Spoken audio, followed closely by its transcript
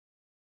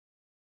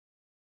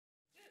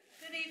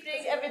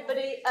evening,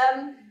 everybody.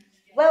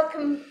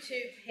 Welcome to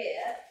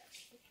Peer.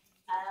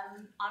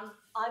 I'm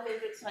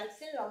Ingrid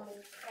Svensson. I'm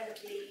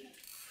incredibly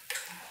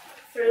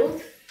thrilled,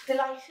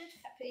 delighted,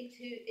 happy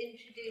to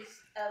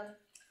introduce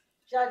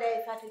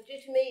Jadé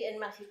Fadojutimi and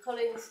Matthew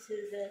Collings to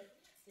the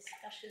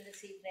discussion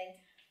this evening.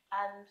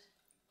 And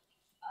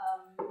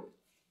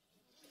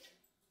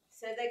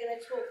so they're going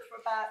to talk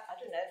for about,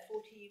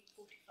 45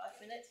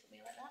 minutes,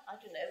 something like that. I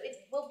don't know.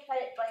 We'll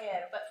play it by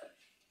ear, but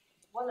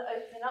want to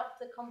open up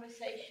the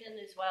conversation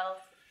as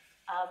well.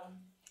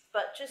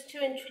 But just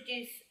to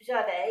introduce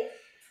Jadé,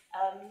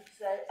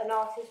 so an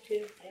artist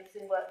who lives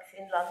and works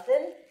in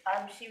London.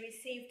 She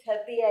received her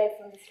BA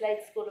from the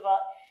Slade School of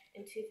Art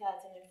in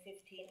 2015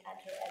 and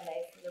her MA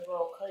from the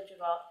Royal College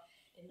of Art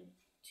in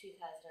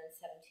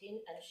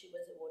 2017, and she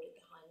was awarded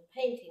the Hine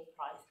Painting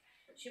Prize.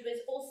 She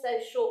was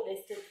also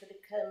shortlisted for the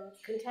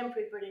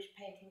Contemporary British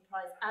Painting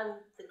Prize and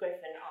the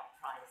Griffin Art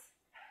Prize.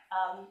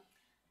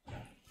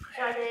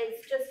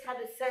 Jadé's just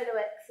had a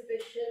solo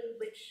exhibition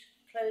which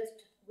closed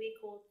a week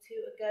or two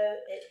ago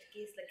at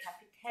Gisela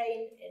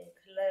Capitaine in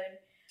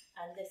Cologne,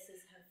 and this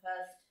is her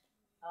first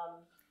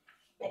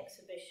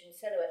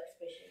solo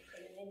exhibition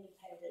in an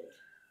independent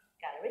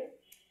gallery.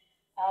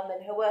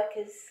 And her work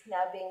is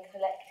now being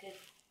collected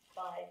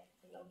by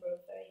a number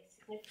of very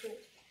significant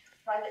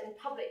private and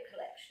public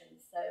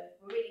collections, so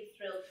we're really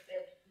thrilled to be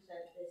able to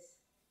present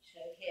this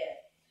show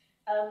here.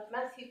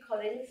 Matthew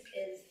Collings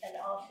is an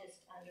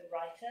artist and a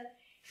writer.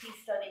 He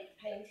studied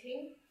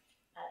painting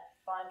at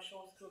Byam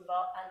Shaw School of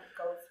Art and at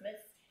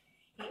Goldsmiths.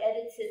 He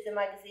edited the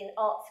magazine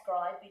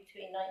Artscribe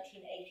between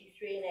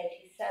 1983 and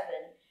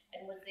 87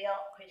 and was the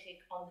art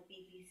critic on the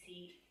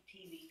BBC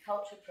TV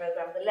culture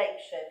programme The Late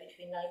Show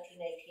between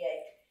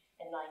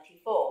 1988 and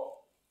 94.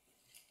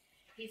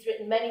 He's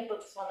written many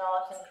books on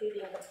art,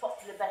 including the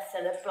popular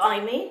bestseller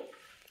Blimey,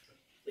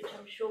 which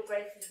I'm sure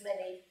graces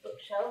many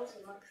bookshelves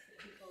amongst the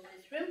people in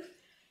this room.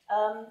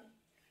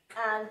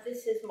 And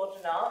this is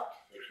Modern Art,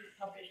 which was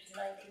published in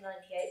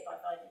 1998 by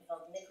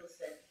Weidenfeld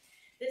Nicholson.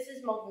 This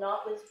is Modern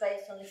Art was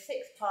based on a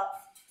six-part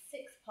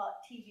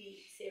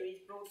TV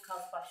series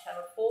broadcast by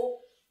Channel 4,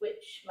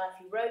 which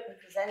Matthew wrote and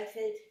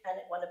presented,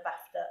 and it won a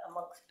Bafta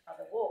amongst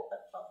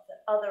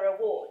other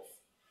awards.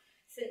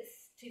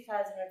 Since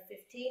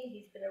 2015,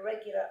 he's been a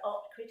regular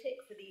art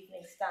critic for the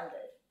Evening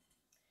Standard.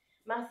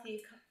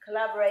 Matthew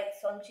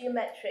collaborates on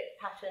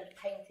geometric patterned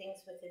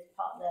paintings with his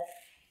partner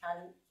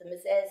and the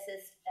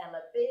mosaicist Emma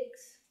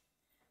Biggs.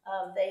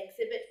 They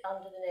exhibit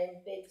under the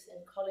name Biggs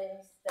and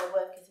Collings. Their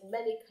work is in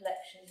many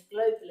collections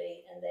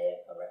globally, and they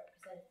are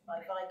represented by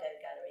Vigo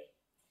Gallery.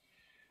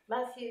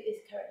 Matthew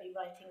is currently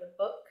writing a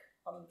book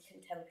on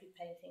contemporary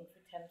painting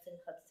for Thames and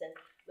Hudson,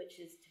 which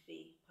is to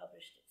be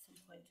published at some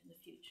point in the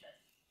future.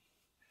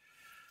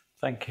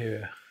 Thank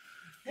you.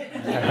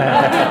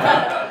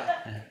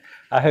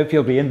 I hope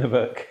you'll be in the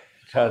book,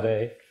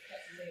 Jadé.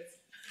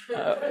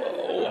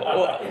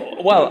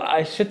 Well,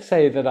 I should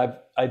say that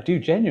I do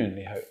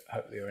genuinely hope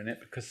that you're in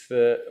it, because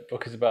the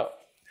book is about,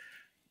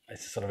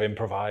 it's a sort of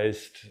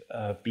improvised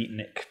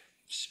beatnik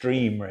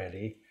stream,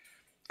 really,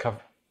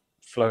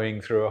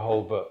 flowing through a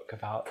whole book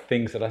about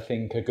things that I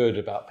think are good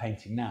about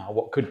painting now,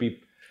 what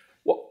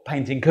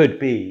painting could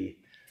be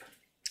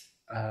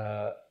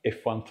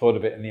if one thought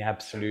of it in the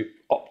absolute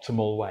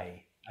optimal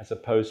way, as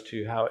opposed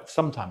to how it's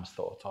sometimes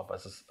thought of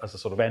as a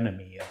sort of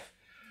enemy of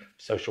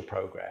social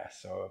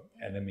progress or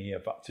enemy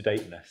of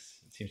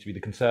up-to-dateness. It seems to be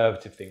the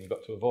conservative thing we've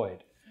got to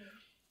avoid.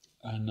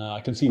 And I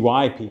can see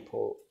why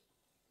people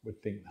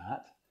would think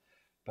that.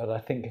 But I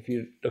think if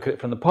you look at it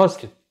from the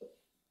positive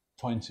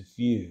point of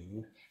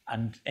view,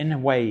 and in a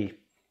way,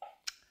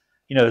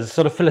 there's a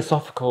sort of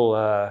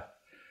philosophical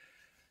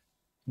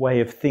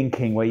way of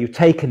thinking where you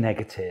take a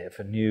negative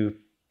and you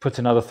put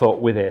another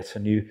thought with it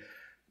and you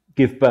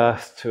give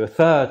birth to a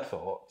third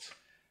thought,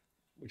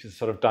 which is a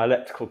sort of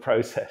dialectical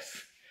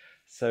process.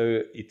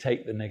 So you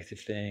take the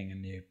negative thing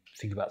and you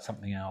think about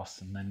something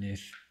else, and then you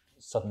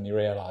suddenly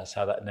realize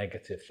how that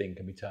negative thing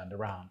can be turned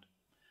around.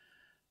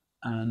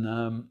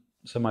 And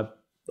so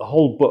the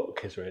whole book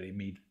is really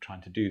me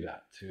trying to do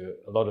that to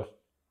a lot of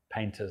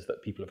painters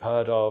that people have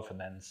heard of, and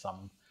then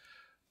some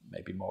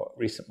maybe more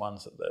recent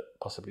ones that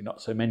possibly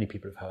not so many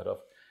people have heard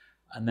of,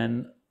 and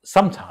then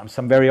sometimes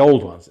some very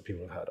old ones that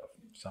people have heard of.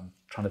 So I'm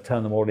trying to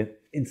turn them all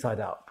inside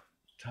out,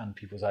 turn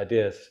people's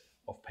ideas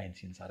of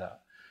painting inside out.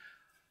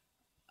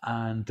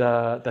 And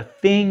the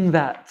thing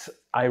that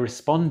I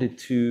responded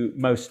to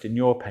most in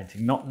your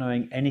painting, not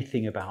knowing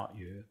anything about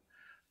you,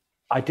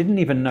 I didn't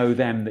even know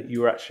then that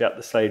you were actually at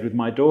the Slade with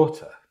my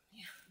daughter,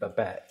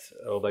 Babette,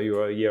 although you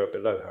were a year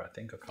below her, I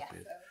think, a couple of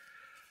years.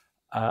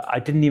 I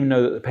didn't even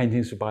know that the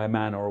paintings were by a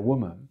man or a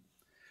woman.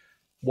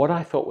 What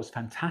I thought was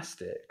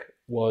fantastic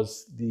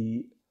was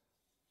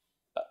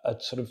a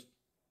sort of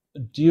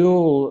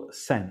dual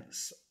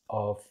sense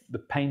of the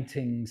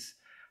paintings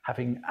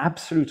having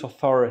absolute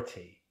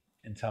authority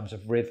in terms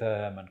of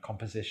rhythm and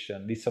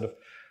composition, these sort of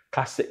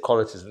classic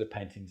qualities that a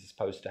painting is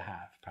supposed to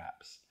have,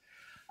 perhaps.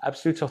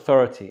 Absolute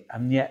authority,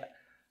 and yet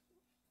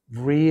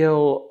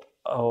real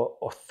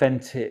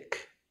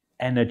authentic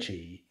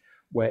energy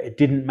where it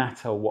didn't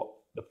matter what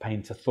the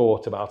painter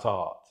thought about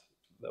art.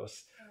 There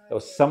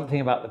was something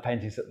about the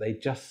paintings that they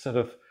just sort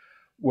of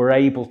were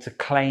able to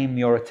claim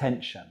your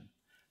attention.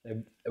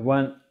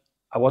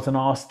 I wasn't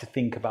asked to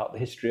think about the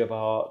history of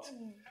art,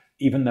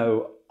 even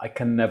though I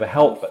can never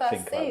help but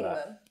think about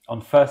that. On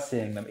first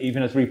seeing them,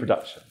 even as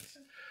reproductions.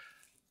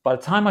 By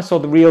the time I saw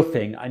the real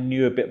thing, I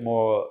knew a bit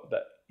more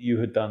that you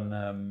had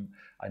done.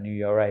 I knew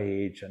your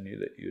age. I knew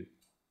that you'd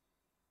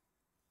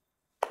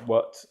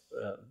worked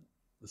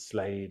the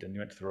Slade and you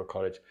went to the Royal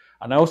College.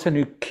 And I also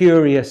knew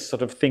curious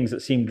sort of things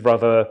that seemed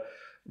rather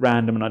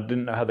random and I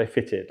didn't know how they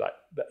fitted, like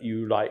that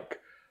you like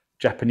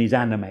Japanese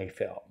anime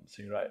films,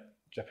 and you like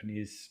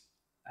Japanese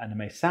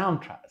anime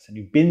soundtracks, and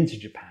you've been to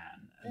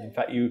Japan. And in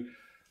fact, you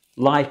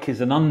like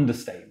is an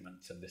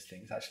understatement of this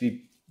thing. It's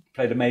actually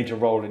played a major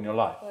role in your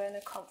life. We're in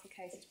a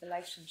complicated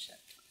relationship.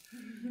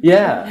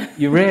 Yeah,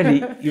 you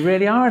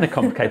really are in a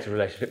complicated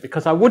relationship,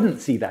 because I wouldn't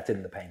see that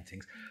in the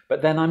paintings.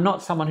 But then I'm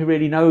not someone who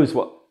really knows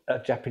what a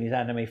Japanese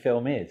anime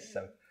film is.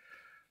 So,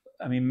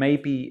 I mean,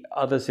 maybe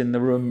others in the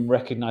room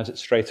recognise it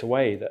straight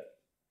away.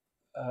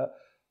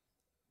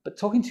 But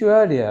talking to you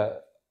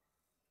earlier,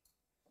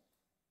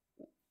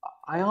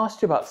 I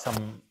asked you about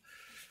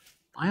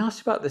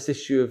this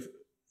issue of,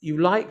 you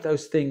like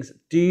those things,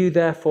 do you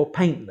therefore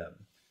paint them?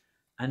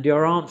 And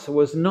your answer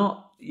was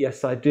not,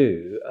 yes, I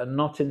do, and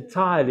not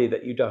entirely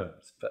that you don't.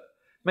 But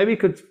maybe you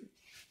could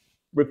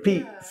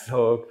repeat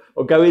or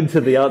go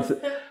into the answer.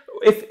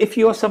 If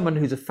you're someone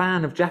who's a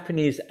fan of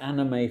Japanese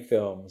anime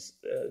films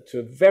to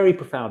a very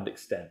profound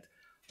extent,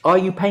 are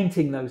you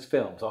painting those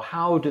films, or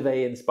how do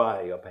they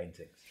inspire your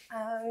paintings?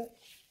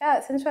 Yeah,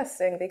 it's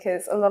interesting,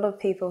 because a lot of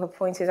people have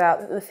pointed out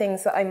that the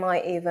things that I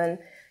might even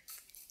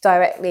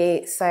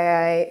directly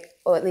say,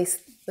 or at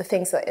least the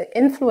things that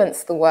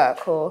influence the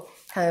work or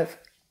kind of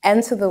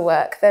enter the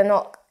work, they're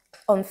not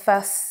on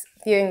first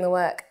viewing the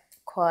work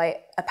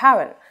quite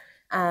apparent.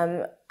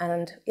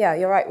 And yeah,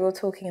 you're right, we were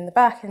talking in the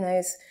back, and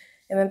I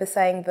remember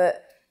saying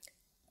that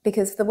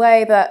because the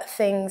way that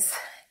things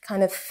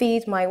kind of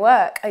feed my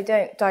work, they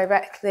don't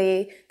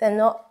directly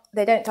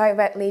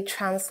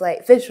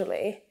translate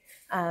visually.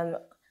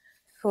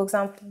 For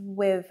example,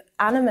 with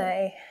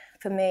anime,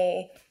 for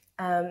me,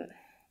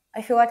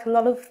 I feel like a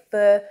lot of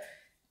the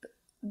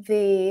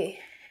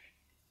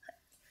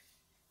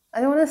I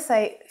don't want to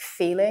say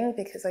feeling,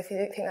 because I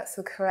don't think that's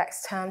the correct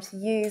term to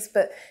use,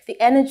 but the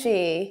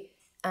energy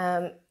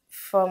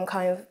from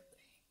kind of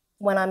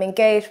when I'm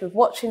engaged with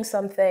watching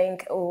something,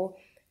 or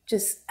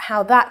just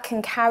how that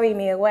can carry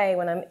me away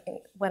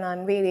when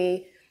I'm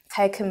really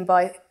taken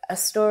by a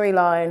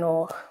storyline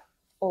or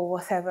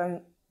whatever,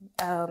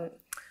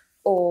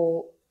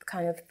 or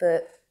kind of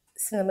the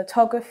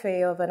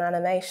cinematography of an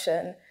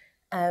animation,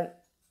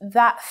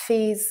 that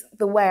feeds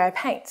the way I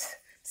paint.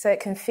 So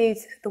it can feed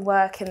the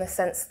work in the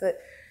sense that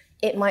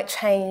it might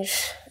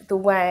change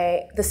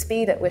the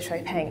speed at which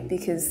I paint,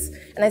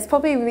 and it's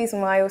probably a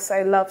reason why I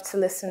also love to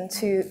listen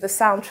to the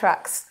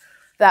soundtracks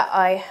that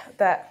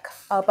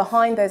are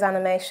behind those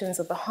animations,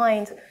 or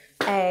behind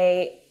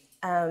a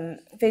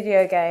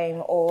video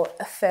game or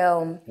a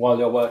film. While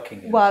you're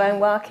working? While I'm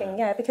working,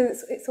 yeah,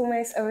 because it's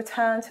almost a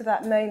return to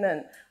that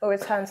moment, or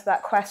return to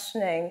that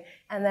questioning,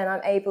 and then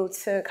I'm able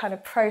to kind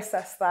of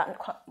process that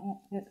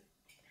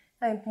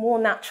more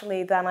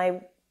naturally than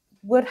I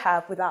would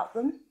have without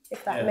them,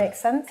 if that makes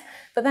sense.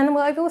 But then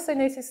I've also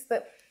noticed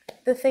that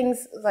the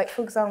things, like,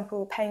 for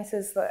example,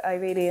 painters that I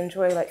really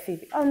enjoy, like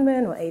Phoebe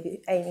Unman or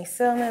Amy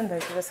Silman,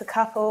 those are just a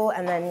couple,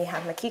 and then you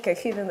have Makiko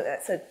Kubo,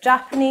 that's a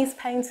Japanese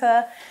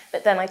painter,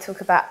 but then I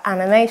talk about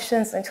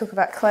animations, and I talk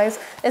about clothes.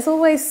 There's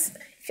always,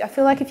 I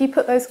feel like if you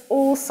put those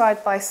all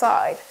side by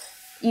side,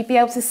 you'd be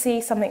able to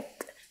see something,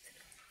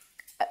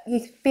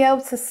 you'd be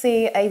able to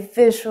see a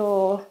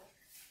visual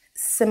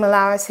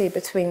similarity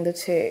between the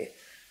two,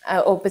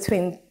 or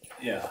between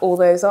all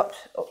those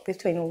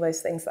between all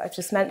those things that I've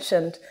just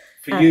mentioned.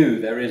 For you,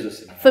 there is a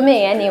similarity. For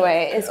me,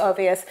 anyway, it's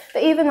obvious.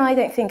 But even I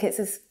don't think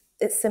it's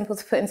simple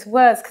to put into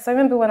words, because I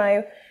remember when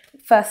I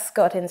first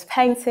got into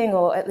painting,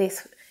 or at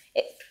least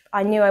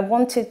I knew I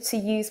wanted to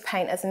use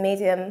paint as a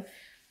medium,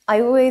 I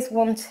always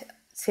wanted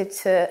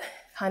to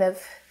kind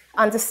of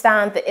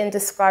understand the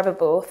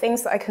indescribable,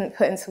 things that I couldn't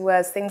put into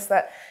words, things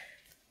that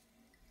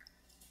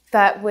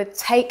I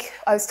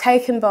was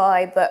taken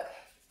by, but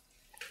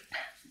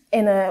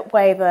in a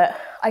way that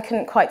I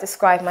couldn't quite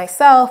describe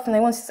myself, and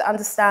I wanted to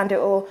understand it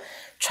or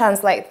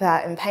translate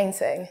that in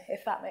painting,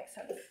 if that makes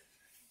sense.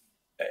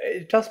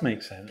 It does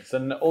make sense,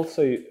 and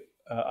also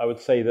I would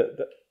say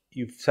that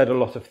you've said a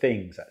lot of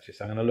things, actually,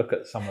 so I'm going to look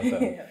at some of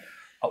them.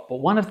 But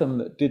one of them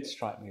that did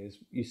strike me is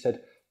you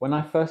said, when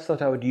I first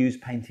thought I would use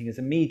painting as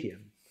a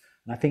medium,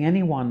 and I think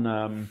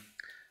anyone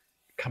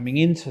coming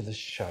into the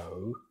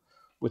show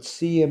would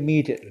see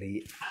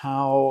immediately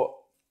how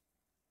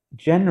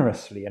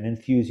generously and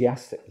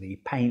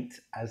enthusiastically paint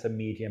as a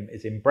medium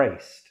is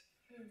embraced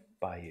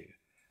by you.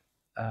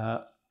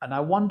 And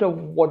I wonder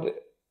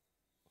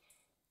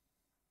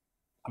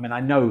I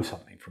know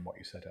something from what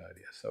you said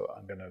earlier, so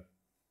I'm going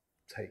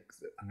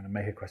to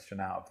make a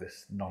question out of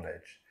this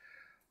knowledge.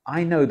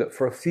 I know that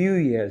for a few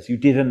years you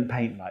didn't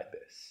paint like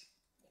this,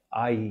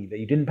 i.e. that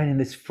you didn't paint in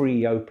this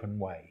free, open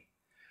way.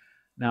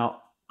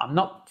 Now, I'm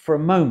not, for a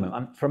moment,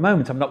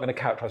 I'm not going to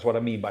characterize what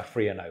I mean by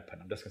free and open.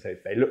 I'm just going to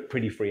say they look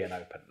pretty free and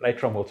open.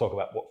 Later on, we'll talk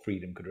about what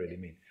freedom could really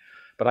mean.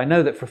 But I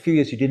know that for a few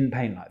years you didn't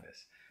paint like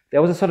this.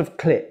 There was a sort of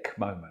click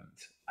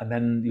moment, and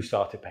then you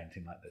started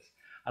painting like this.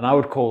 And I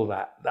would call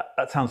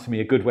that sounds to me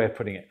a good way of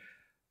putting it,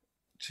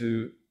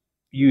 to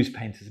use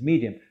paint as a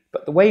medium.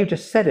 But the way you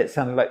just said it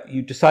sounded like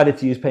you decided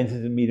to use paint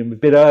as a medium a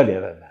bit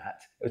earlier than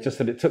that. It was just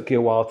that it took you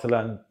a while to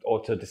learn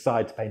or to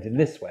decide to paint in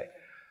this way.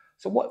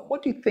 So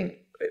what do you think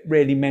it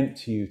really meant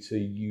to you to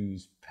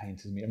use paint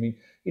as a medium? I mean,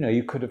 you know,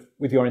 you could have,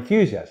 with your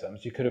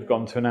enthusiasms, you could have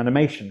gone to an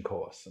animation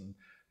course and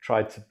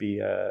tried to be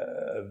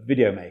a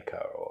video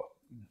maker, or...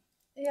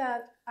 Yeah,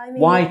 I mean...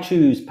 Why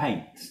choose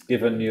paint,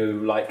 given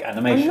you like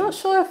animation? I'm not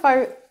sure if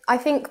I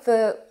think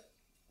the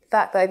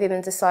fact that I've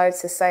even decided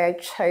to say I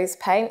chose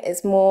paint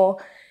is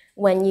more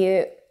when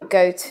you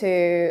go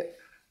to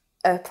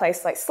a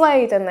place like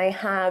Slade and they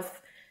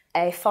have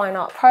a fine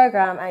art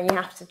program and you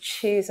have to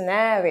choose an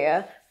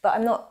area, but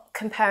I'm not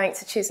comparing it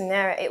to choosing an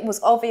area. It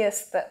was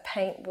obvious that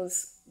paint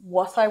was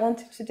what I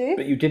wanted to do.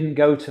 But you didn't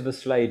go to the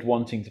Slade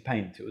wanting to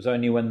paint. It was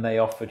only when they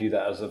offered you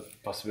that as a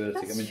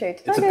possibility. That's true.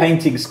 It's a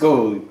painting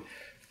school.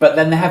 But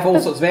then they have all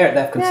sorts of areas.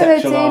 They have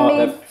conceptual art, they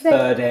have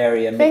third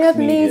area, mixed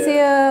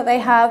media. They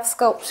have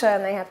sculpture,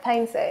 and they have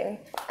painting.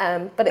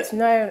 But it's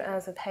known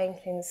as a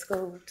painting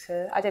school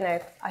to, I don't know,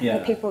 I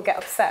think people get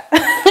upset.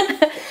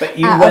 But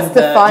you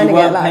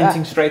weren't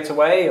painting straight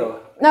away, or?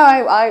 No,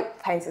 I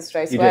painted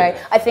straight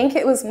away. I think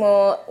it was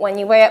more, when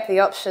you weigh up the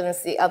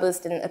options, the others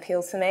didn't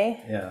appeal to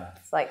me. Yeah.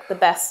 It's like the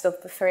best of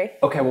the three.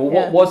 Okay, well,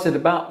 what was it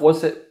about?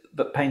 Was it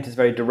that paint is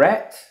very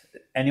direct?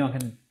 Anyone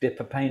can dip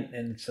a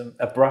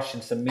brush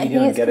in some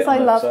medium and get it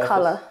on the surface? I love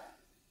colour.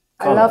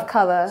 I love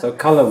colour. So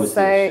colour was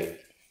the issue.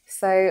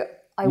 So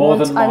I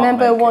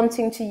remember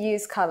wanting to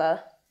use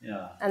colour.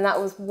 Yeah. And that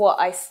was what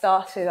I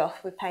started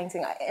off with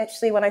painting.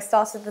 Actually, when I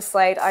started the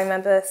Slade, I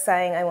remember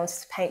saying I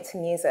wanted to paint to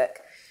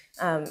music.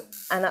 And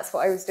that's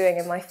what I was doing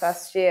in my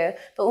first year.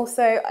 But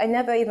also, I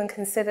never even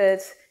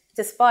considered,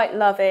 despite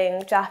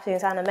loving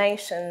Japanese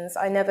animations,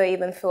 I never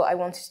even thought I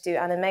wanted to do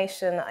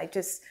animation.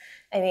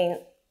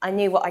 I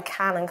knew what I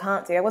can and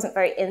can't do. I wasn't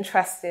very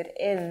interested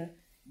in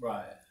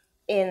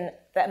the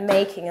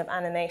making of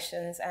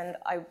animations, and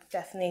I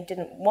definitely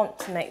didn't want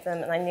to make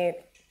them, and I knew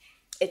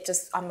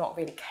I'm not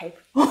really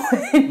capable.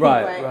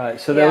 Right.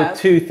 So there were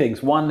two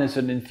things. One is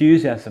an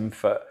enthusiasm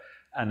for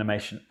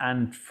animation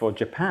and for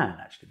Japan,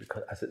 actually,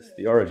 because as it's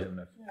the origin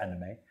of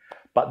anime.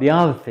 But the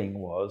other thing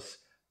was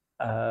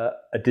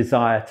a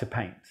desire to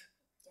paint.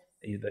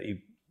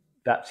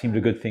 That seemed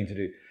a good thing to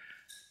do.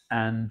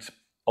 And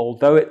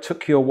although it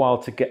took you a while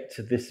to get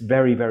to this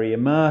very, very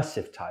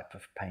immersive type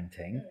of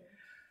painting,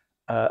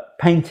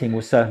 painting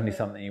was certainly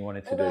something you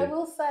wanted to do. I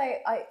will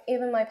say,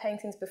 even my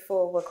paintings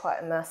before were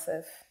quite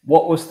immersive.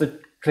 What was the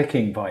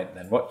clicking point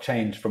then? What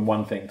changed from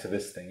one thing to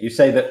this thing? You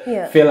say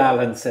that Phil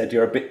Allen said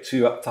you're a bit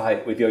too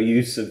uptight with your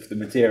use of the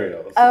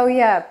materials. Oh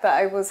yeah, but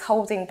I was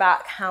holding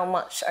back how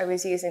much I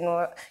was using,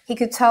 or he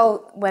could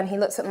tell when he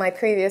looked at my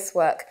previous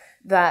work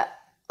that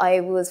I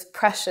was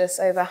precious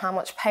over how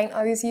much paint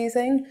I was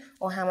using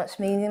or how much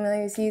medium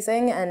I was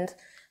using. And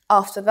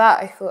after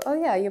that, I thought, oh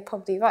yeah, you're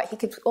probably right. He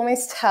could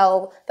almost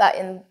tell that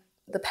in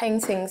the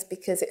paintings,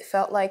 because it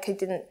felt like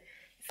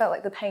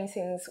the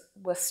paintings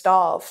were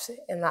starved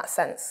in that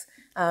sense.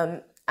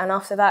 And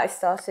after that, I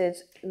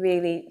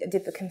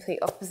did the complete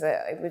opposite.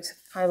 I would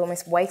kind of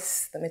almost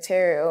waste the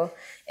material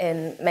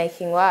in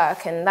making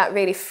work, and that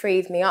really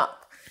freed me up.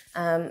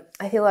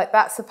 I feel like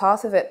that's a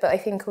part of it, but I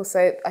think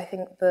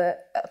the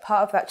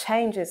part of that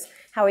change is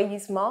how I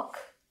use mark.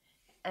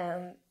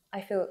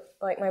 I feel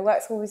like my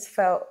work's always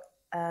felt,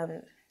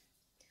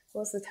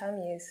 what's the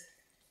term used?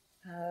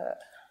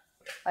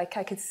 Like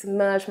I could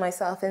submerge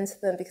myself into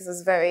them because I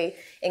was very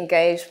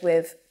engaged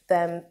with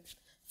them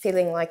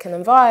feeling like an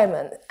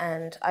environment,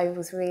 and I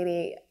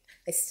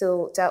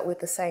still dealt with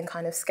the same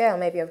kind of scale.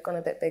 Maybe I've gone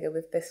a bit bigger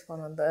with this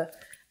one on the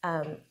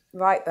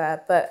right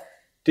there, but...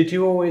 Did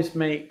you always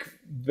make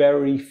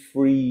very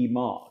free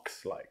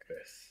marks like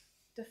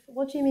this?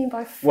 What do you mean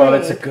by free? Well,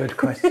 it's a good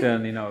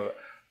question.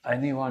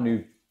 Anyone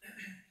who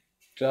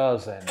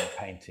does any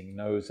painting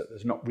knows that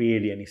there's not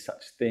really any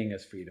such thing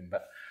as freedom.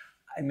 But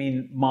I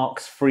mean,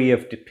 marks free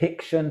of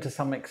depiction to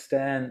some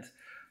extent.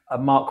 A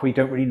mark where you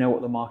don't really know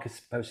what the mark is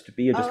supposed to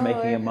be. You're just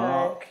making a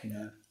mark.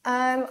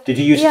 Did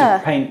you used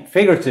to paint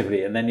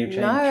figuratively and then you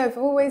changed? No, I've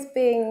always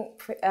been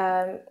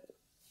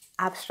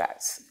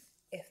abstract.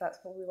 If that's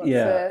what we want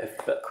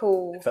to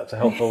call. If that's a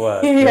helpful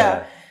word.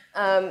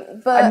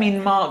 But I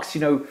mean, marks,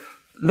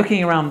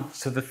 looking around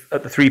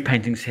at the three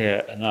paintings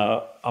here and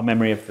our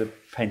memory of the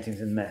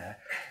paintings in there,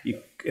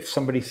 if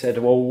somebody said,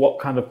 well, what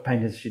kind of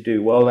paintings does she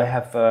do? Well, they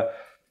have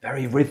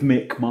very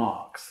rhythmic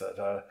marks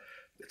that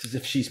it's as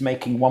if she's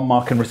making one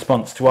mark in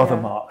response to other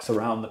marks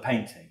around the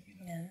painting.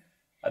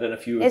 I don't know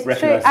if you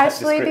recognise that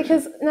actually,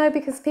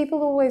 because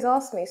people always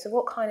ask me, so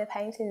what kind of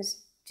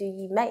paintings do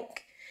you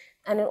make?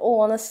 And in all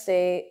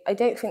honesty, I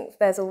don't think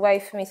there's a way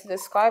for me to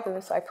describe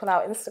them, so I pull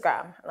out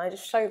Instagram and I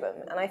just show them.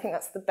 And I think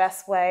that's the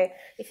best way.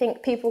 I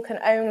think people can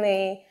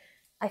only,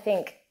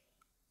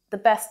 the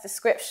best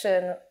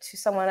description to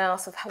someone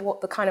else of what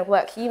the kind of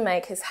work you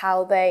make is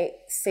how they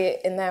see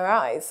it in their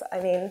eyes. I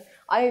mean,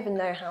 I even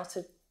know how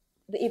to,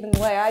 even the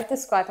way I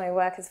describe my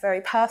work is very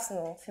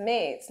personal to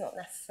me. It's not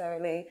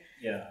necessarily,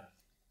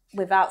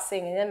 without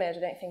seeing an image, I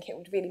don't think it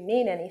would really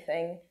mean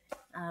anything.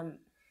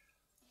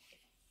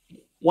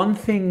 One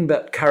thing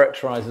that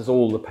characterises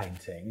all the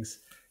paintings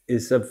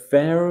is a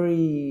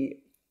very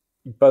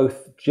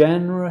both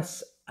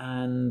generous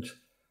and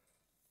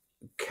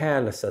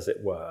careless, as it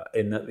were,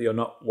 in that you're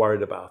not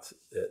worried about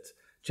it.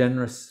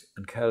 Generous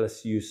and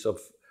careless use of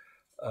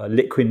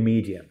liquid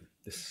medium,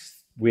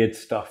 this weird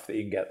stuff that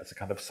you can get that's a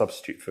kind of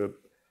substitute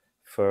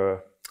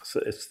for so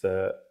it's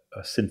the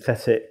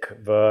synthetic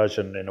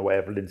version in a way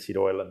of linseed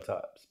oil and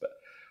turps. But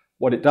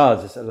what it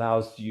does is it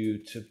allows you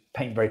to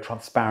paint very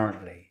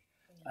transparently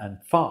and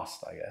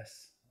fast, I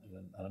guess.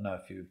 I don't know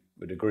if you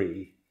would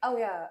agree. Oh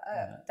yeah,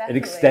 definitely. It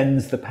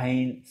extends the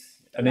paint.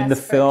 And in the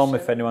film,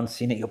 if anyone's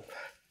seen it, you're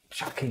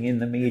chucking in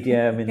the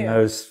medium in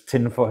those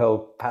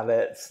tinfoil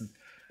palettes.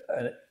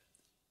 And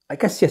I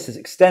guess, yes, it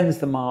extends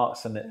the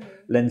marks and it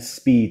lends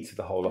speed to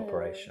the whole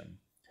operation.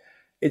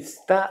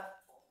 It's that,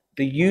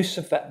 the use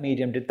of that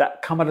medium, did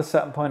that come at a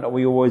certain point, or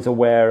were you always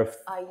aware of...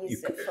 I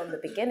used it from the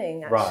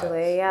beginning,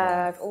 actually.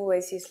 Right. I've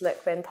always used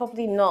liquid,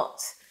 probably not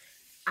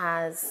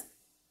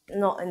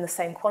in the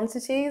same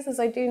quantities as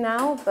I do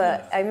now,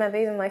 but I remember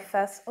even my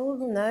first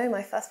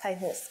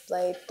painting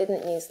display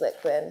didn't use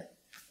liquid.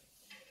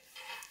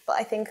 But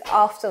I think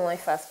after my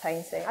first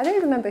painting, I don't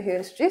even remember who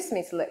introduced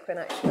me to liquid,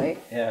 actually.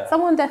 Yeah.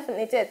 Someone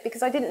definitely did,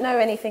 because I didn't know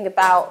anything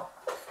about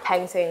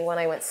painting when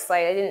I went to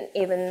Slade.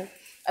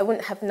 I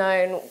wouldn't have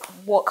known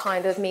what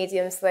kind of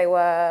mediums there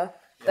were,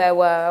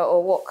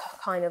 or what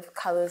kind of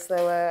colours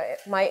there were.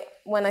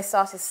 When I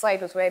started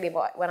Slade was really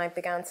when I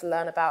began to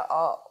learn about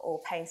art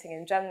or painting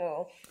in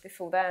general.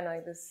 Before then,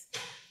 I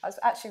was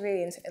actually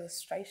really into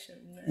illustration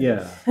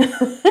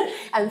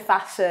and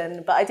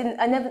fashion, but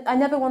I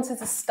never wanted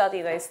to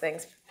study those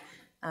things.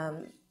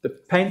 The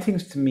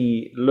paintings to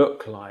me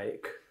look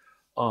like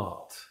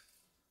art,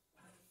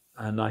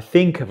 and I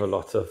think of a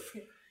lot of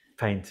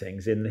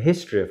paintings in the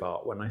history of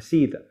art when I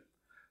see them,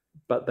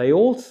 but they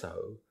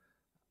also,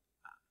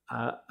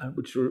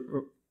 which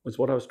was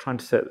what I was trying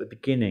to say at the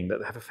beginning, that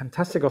they have a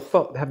fantastic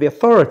they have the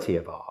authority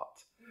of art,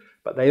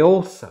 but they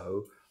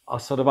also are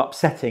sort of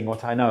upsetting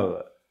what I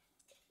know.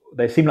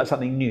 They seem like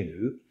something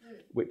new,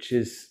 which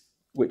is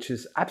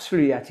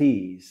absolutely at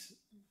ease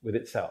with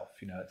itself.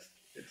 You know,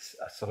 it's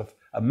a sort of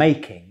a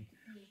making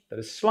that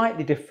is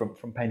slightly different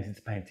from painting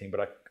to painting, but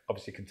I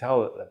obviously can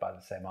tell that they're by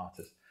the same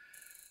artist.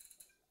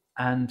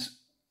 And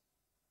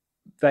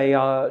they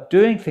are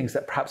doing things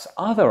that perhaps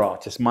other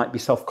artists might be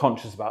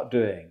self-conscious about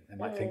doing. They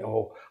might think,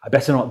 oh, I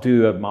better not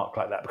do a mark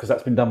like that because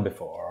that's been done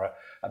before, or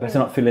I better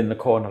not fill in the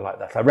corner like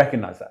that. I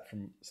recognise that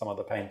from some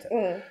other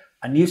painter.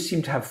 And you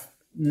seem to have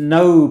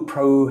no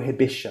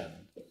prohibition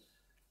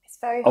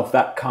of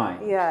that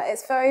kind. Yeah,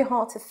 it's very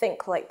hard to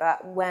think like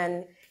that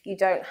when you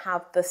don't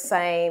have the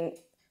same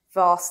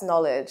vast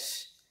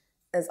knowledge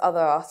as other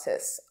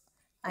artists.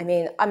 I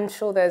mean, I'm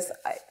sure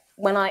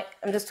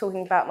I'm just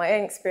talking about my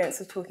own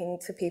experience of talking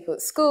to people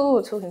at school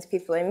or talking to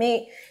people I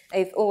meet,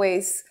 I've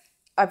always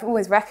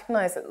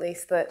recognised at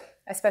least that,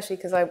 especially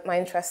because my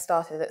interest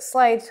started at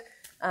Slade,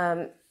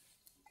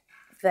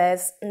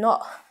 there's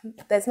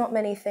not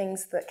many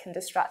things that can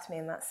distract me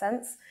in that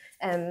sense.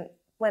 And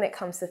when it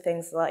comes to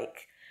things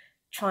like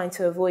trying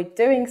to avoid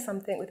doing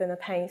something within a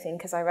painting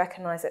because I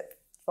recognise it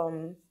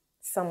from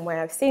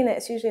somewhere I've seen it,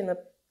 it's usually in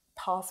the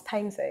past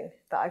painting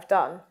that I've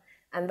done.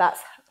 And that's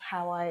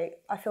how I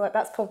feel like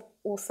that's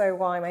also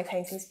why my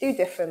paintings do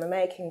differ in the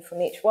making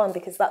from each one,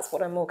 because that's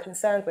what I'm more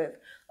concerned with.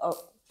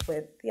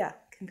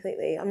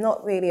 Completely. I'm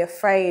not really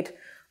afraid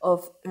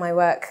of my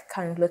work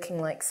kind of looking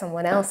like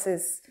someone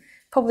else's,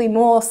 probably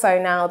more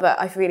so now that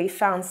I've really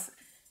found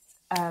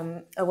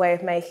a way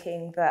of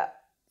making that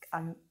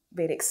I'm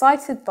really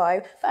excited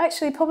by. But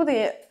actually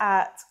probably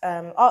at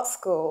art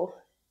school,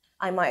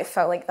 I might have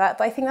felt like that,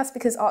 but I think that's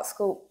because art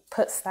school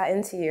puts that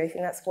into you. I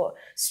think that's what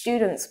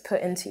students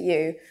put into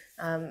you.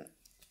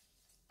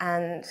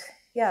 And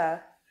yeah.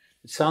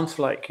 It sounds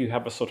like you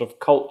have a sort of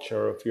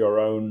culture of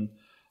your own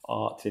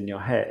art in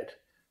your head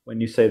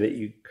when you say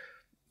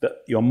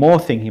that you're more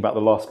thinking about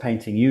the last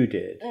painting you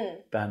did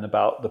than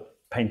about the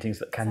paintings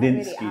that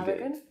Kandinsky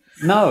did.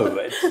 No,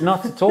 it's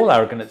not at all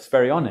arrogant, it's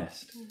very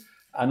honest.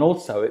 And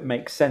also it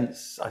makes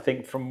sense, I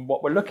think, from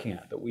what we're looking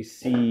at, that we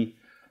see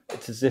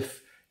it's as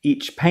if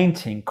each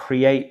painting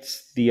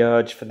creates the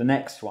urge for the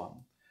next one,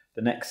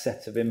 the next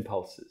set of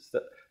impulses.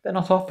 That they're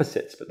not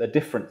opposites, but they're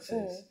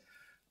differences.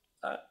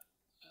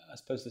 I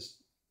suppose this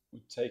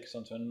would take us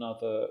onto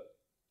another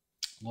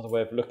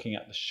way of looking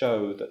at the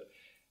show. That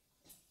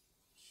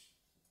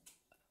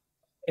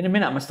in a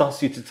minute, I must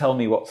ask you to tell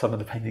me what some of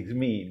the paintings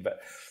mean. But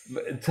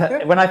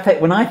when I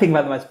think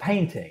about them as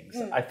paintings,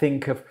 I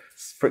think of,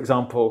 for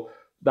example,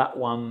 that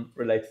one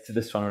related to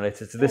this one,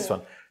 related to this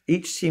one.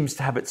 Each seems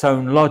to have its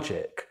own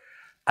logic,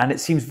 and it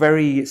seems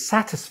very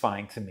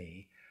satisfying to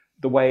me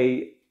the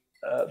way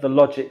the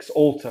logics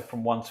alter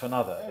from one to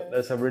another. That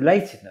there's a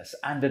relatedness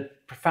and a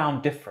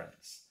profound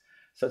difference.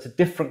 So it's a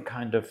different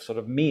kind of sort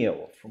of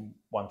meal from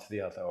one to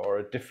the other, or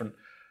a different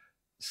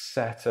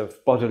set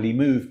of bodily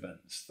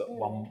movements that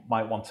one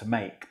might want to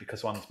make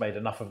because one's made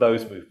enough of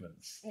those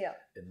movements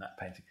in that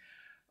painting.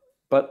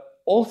 But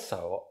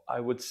also, I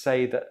would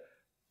say that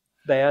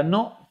they are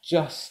not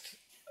just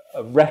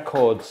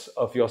records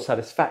of your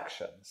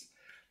satisfactions.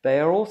 They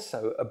are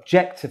also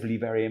objectively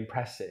very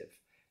impressive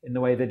in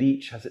the way that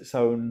each has its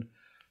own,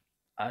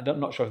 I'm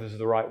not sure if this is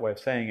the right way of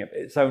saying it, but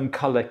its own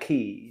colour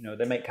key. You know,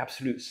 they make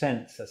absolute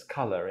sense as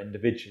colour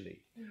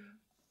individually.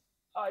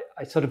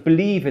 I sort of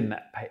believe in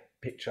that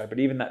picture. I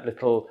believe in that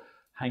little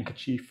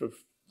handkerchief of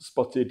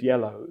spotted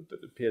yellow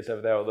that appears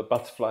over there, or the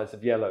butterflies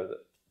of yellow that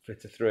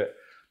flitter through it.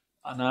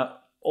 And I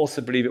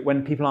also believe that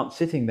when people aren't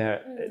sitting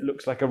there, it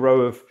looks like a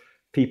row of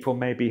people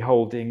maybe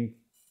holding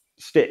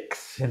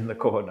sticks in the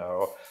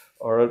corner,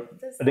 or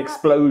an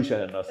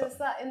explosion or something. Does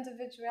that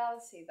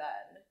individuality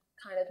then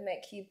kind of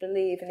make you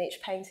believe in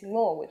each painting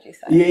more, would you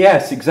say?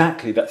 Yes,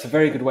 exactly. That's a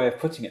very good way of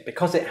putting it,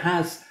 because it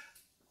has,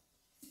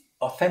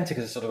 authentic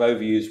is a sort of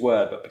overused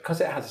word, but because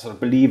it has a sort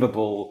of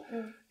believable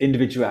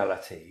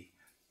individuality,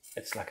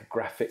 it's like a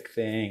graphic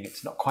thing.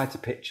 It's not quite a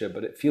picture,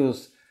 but it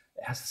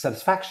has the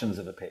satisfactions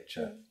of a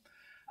picture.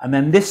 And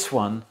then this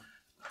one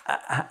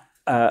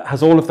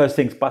has all of those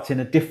things, but in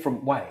a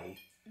different way.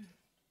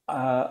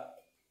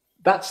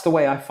 That's the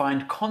way I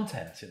find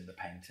content in the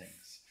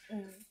paintings.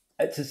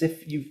 It's as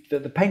if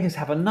the paintings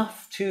have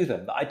enough to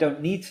them that I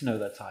don't need to know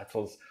their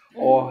titles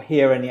or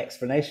hear any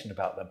explanation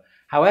about them.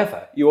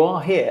 However, you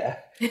are here,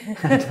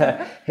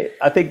 and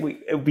I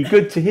think it would be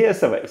good to hear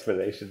some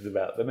explanations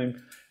about them. I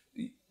mean,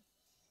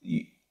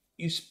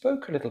 you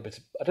spoke a little bit,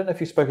 I don't know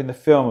if you spoke in the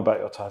film about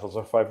your titles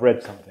or if I've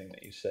read something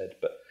that you said,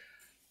 but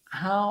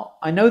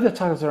I know the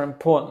titles are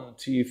important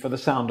to you for the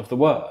sound of the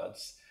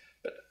words,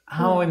 but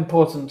how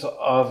important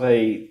are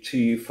they to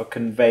you for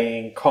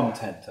conveying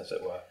content, as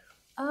it were?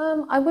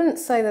 I wouldn't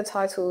say the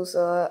titles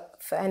are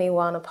for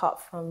anyone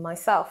apart from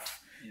myself.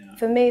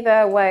 For me,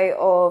 they're a way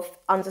of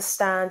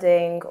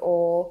understanding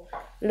or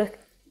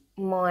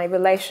my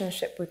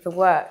relationship with the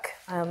work,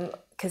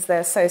 because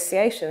they're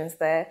associations,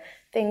 they're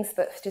things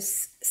that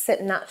just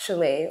sit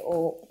naturally,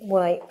 or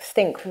what I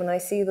think when I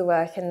see the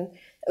work. And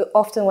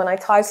often when I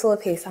title a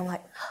piece, I'm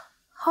like,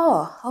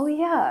 oh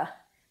yeah.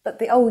 But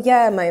the oh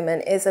yeah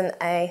moment isn't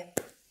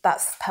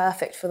that's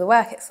perfect for the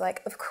work. It's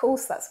like, of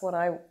course, that's what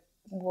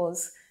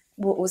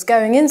was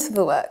going into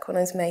the work when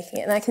I was making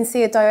it. And I can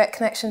see a direct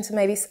connection to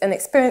maybe an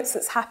experience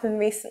that's happened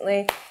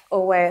recently,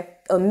 or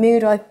a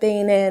mood I've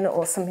been in,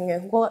 or something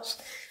I've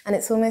watched. And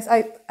it's almost,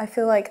 I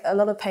feel like a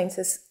lot of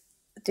painters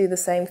do the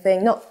same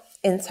thing, not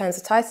in terms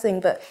of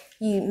titling, but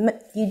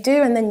you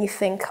do, and then you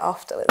think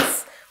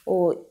afterwards,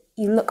 or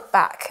you look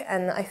back.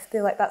 And I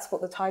feel like that's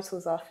what the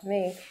titles are for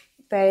me.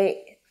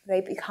 They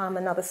become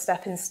another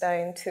stepping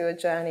stone to a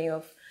journey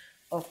of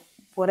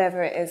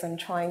whatever it is I'm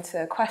trying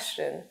to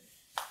question.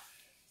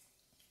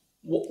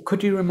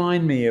 Could you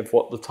remind me of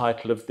what the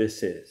title of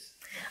this is?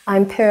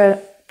 I'm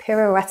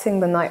pirouetting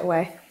the night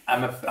away.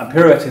 I'm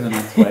pirouetting the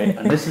night away,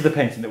 and this is the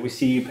painting that we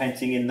see you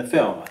painting in the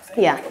film, I think.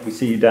 Yeah. We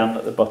see you down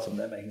at the bottom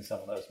there making some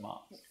of those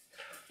marks.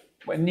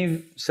 When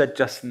you said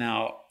just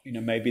now,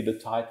 maybe the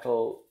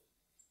title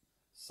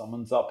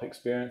summons up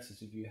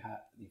experiences you've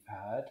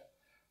had,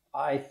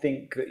 I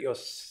think that you're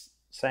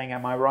saying,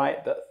 am I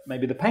right, that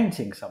maybe the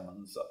painting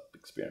summons up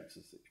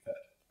experiences that you've had?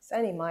 It's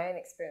only my own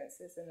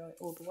experiences in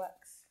all the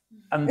works.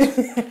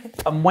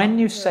 And when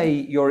you say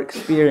your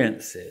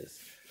experiences,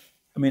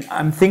 I mean,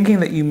 I'm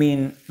thinking that you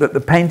mean that the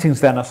paintings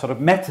then are sort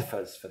of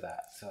metaphors for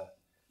that,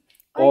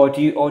 or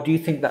do you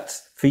think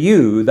that's, for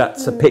you,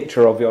 that's a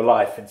picture of your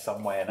life in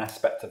some way, an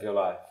aspect of your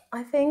life?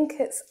 I think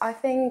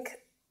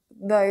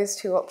those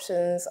two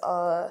options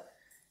are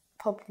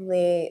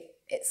probably,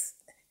 it's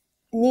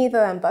neither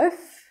and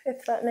both,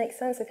 if that makes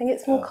sense. I think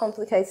it's more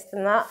complicated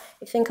than that.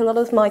 I think a lot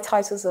of my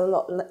titles are a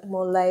lot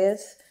more layered.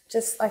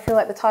 I feel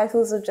like the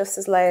titles are just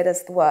as layered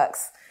as the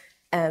works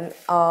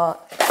are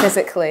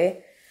physically.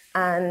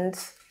 And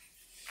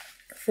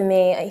for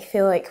me, I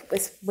feel like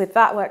with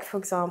that work, for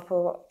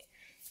example,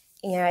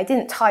 I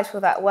didn't title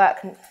that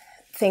work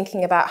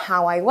thinking about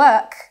how I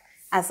work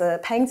as a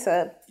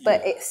painter,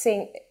 but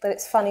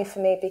it's funny for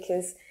me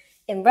because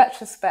in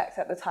retrospect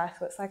at the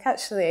title, it's like,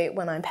 actually,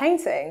 when I'm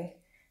painting,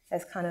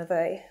 there's kind of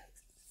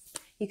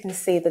you can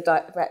see the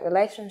direct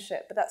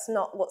relationship, but that's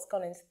not what's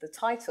gone into the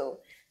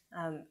title.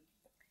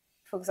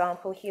 For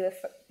example,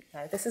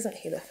 no, this isn't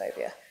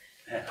helophobia.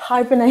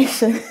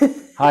 Hibernation.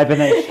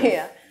 Hibernation.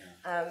 Yeah.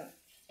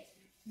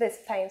 This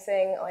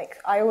painting, like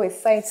I always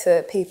say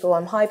to people,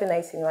 I'm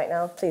hibernating right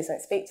now, please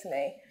don't speak to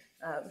me.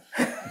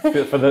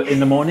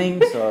 In the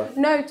mornings, or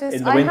no, just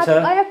in the winter?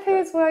 I have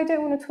periods where I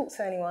don't want to talk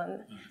to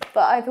anyone,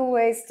 but I've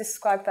always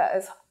described that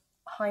as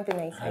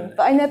hibernating.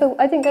 But I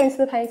didn't go into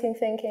the painting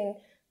thinking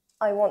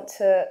I want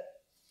to,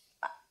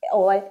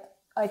 or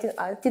I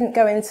didn't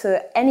go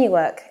into any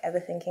work ever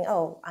thinking,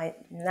 oh,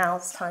 now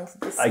it's time to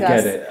discuss I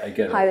get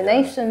it,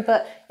 hibernation. yeah.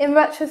 But in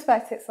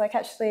retrospect, it's like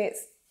actually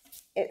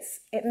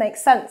it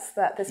makes sense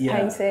that this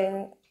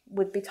painting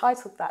would be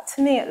titled that,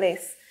 to me at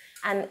least.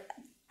 And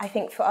I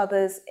think for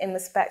others, in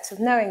respect of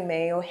knowing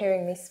me or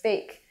hearing me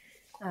speak,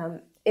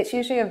 it's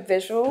usually a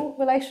visual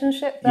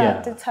relationship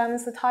that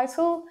determines the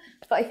title.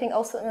 But I think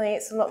ultimately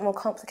it's a lot more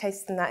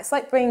complicated than that. It's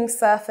like bringing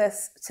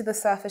to the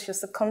surface your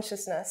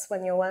subconsciousness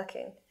when you're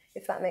working,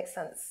 if that makes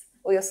sense,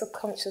 or your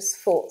subconscious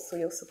thoughts, or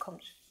your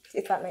subconscious,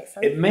 if that makes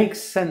sense. It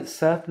makes sense,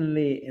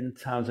 certainly in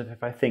terms of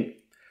if I think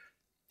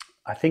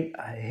I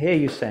hear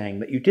you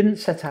saying that you didn't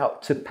set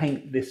out to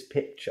paint this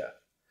picture.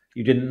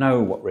 You didn't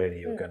know what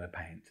really you were going to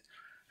paint.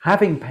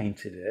 Having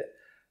painted it,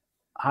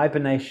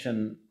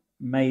 hibernation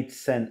made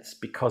sense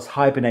because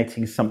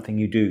hibernating is something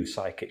you do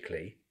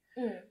psychically.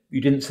 You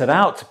didn't set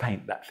out to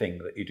paint that thing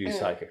that you do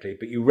psychically,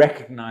 but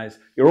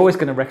you're always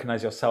going to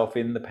recognize yourself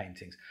in the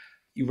paintings.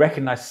 You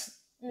recognize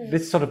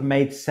this sort of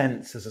made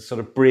sense as a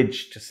sort of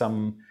bridge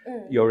to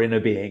your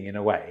inner being in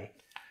a way.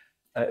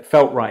 It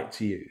felt right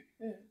to you.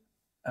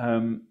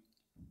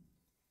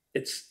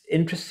 It's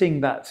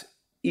interesting that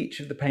each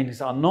of the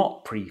paintings are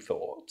not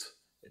pre-thought.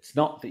 It's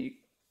not that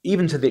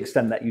even to the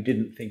extent that you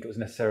didn't think it was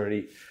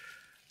necessarily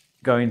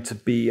going to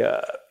be,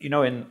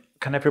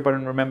 can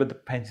everybody remember the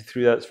painting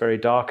through there? It's very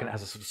dark and it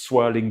has a sort of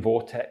swirling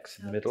vortex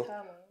in the middle.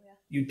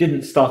 You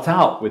didn't start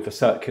out with a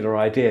circular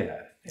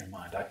idea in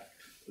mind. I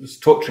was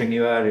torturing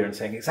you earlier and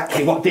saying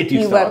exactly what did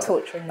you start? You were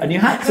torturing me. And you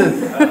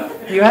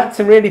had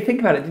to really think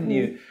about it, didn't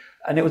you?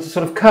 And it was a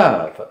sort of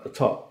curve at the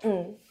top,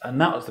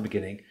 and that was the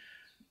beginning.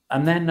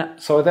 And then I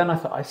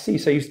thought, I see.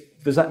 So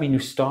does that mean you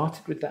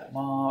started with that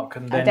mark?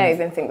 And then I don't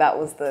even think that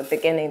was the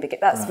beginning.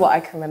 That's what I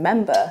can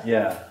remember.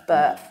 Yeah.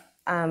 But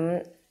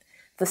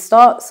the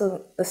start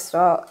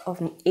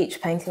of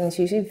each painting is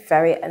usually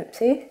very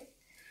empty.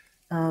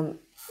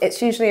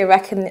 It's usually a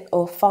reckoning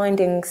or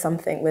finding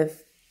something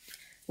with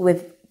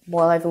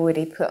what I've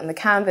already put on the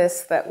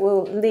canvas that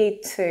will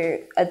lead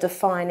to a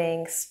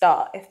defining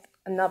start,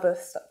 another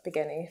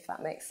beginning, if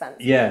that makes sense.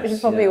 Yes, which is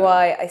probably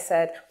why I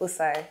said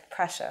also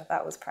pressure.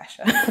 That was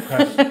pressure.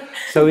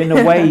 So in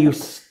a way, you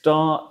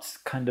start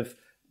kind of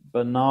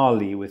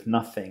banally with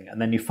nothing, and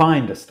then you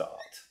find a start.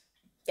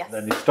 Yes.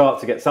 Then you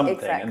start to get something,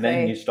 Exactly. and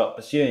then you start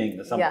pursuing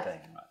the something. Yeah.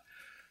 Right?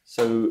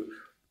 So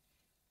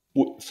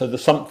the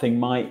something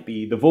might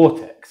be the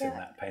vortex in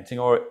that painting,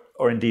 or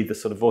indeed the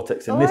sort of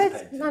vortex in this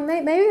painting.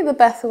 Maybe the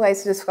better way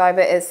to describe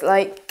it is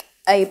like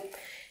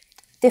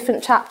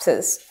different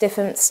chapters,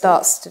 different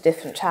starts to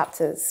different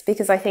chapters.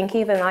 Because I think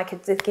even I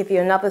could give you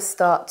another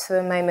start to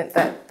a moment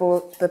that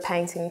brought the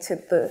painting to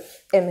the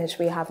image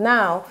we have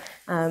now,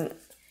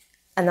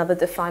 another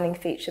defining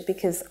feature.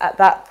 Because at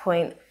that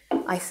point,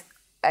 my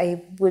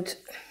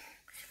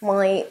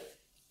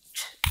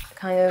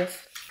kind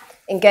of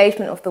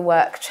engagement of the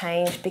work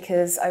changed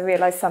because I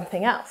realised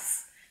something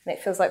else. And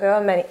it feels like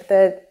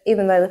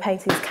even though the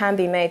paintings can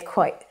be made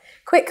quite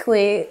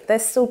quickly,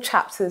 there's still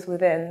chapters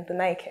within the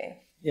making.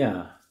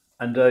 Yeah,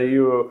 and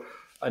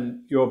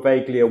you're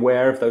vaguely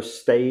aware of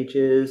those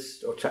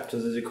stages or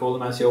chapters, as you call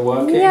them, as you're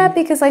working. Yeah,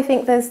 because I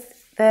think there's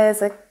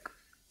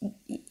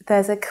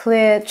a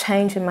clear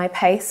change in my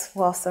pace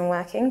whilst I'm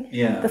working.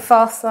 Yeah. The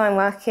faster I'm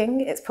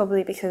working, it's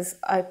probably because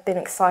I've been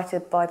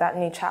excited by that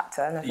new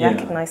chapter and I've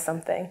recognised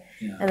something.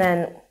 Yeah. And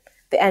then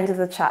the end of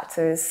the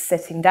chapter is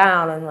sitting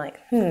down and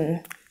like,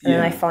 and then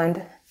I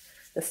find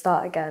the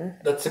start again.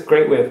 That's a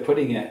great way of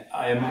putting it.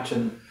 I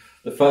imagine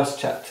the first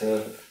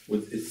chapter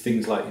is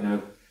things like,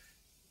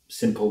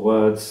 simple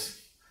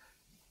words,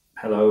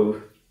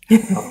 hello,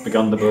 I've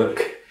begun the book.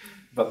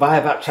 But by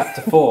about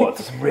chapter 4,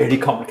 there's some really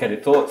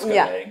complicated thoughts going.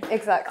 Yeah,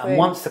 exactly. And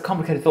once the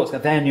complicated thoughts go,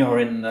 then you're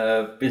in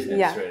the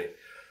business, really.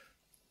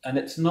 And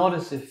it's not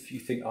as if you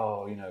think,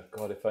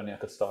 God, if only I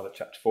could start at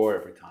chapter 4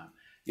 every time.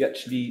 You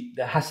actually,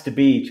 there has to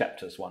be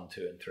chapters 1,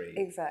 2, and 3.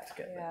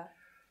 Exactly, yeah.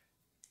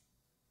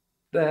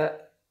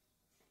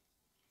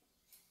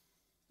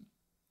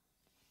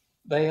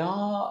 They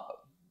are,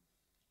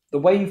 the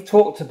way you've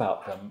talked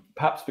about them,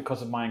 perhaps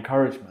because of my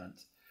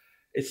encouragement,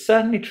 it's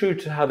certainly true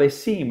to how they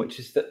seem, which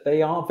is that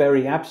they are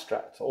very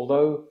abstract,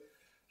 although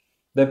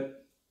they're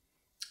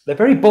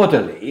very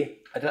bodily,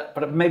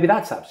 but maybe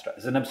that's abstract.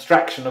 It's an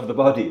abstraction of the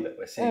body that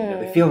we're seeing.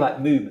 They feel like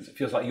movements. It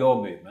feels like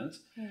your movements.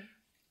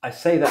 I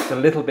say that's a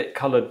little bit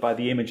coloured by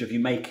the image of you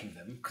making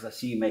them, because I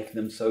see you making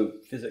them so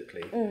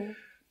physically.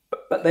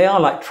 But they are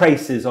like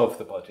traces of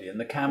the body, and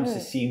the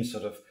canvases seem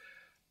sort of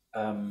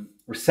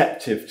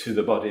receptive to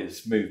the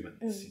body's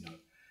movements,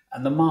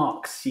 And the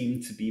marks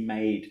seem to be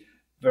made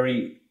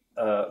very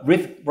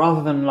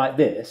rather than like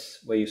this,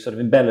 where you sort of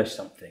embellish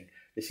something.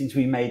 They seem to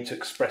be made to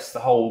express the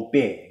whole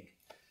being.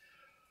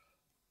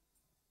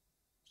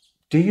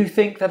 Do you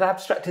think that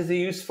abstract is a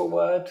useful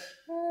word?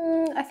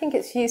 I think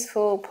it's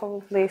useful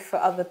probably for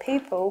other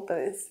people,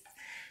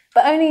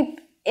 but only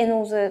in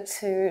order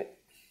to.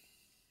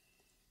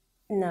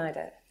 No, I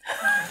don't.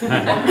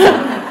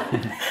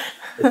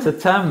 It's a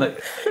term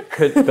that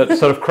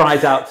sort of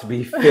cries out to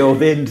be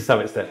filled in to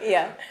some extent.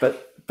 Yeah.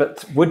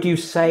 But would you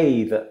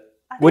say that?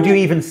 Would you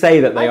even say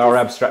that they are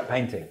abstract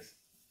paintings?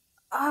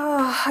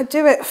 I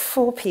do it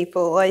for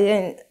people. I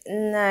don't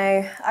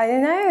know. I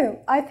don't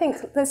know. I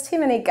think there's too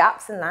many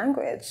gaps in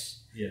language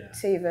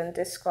to even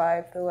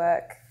describe the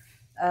work.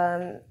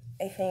 I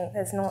think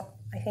there's not.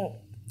 I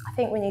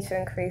think we need to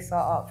increase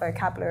our art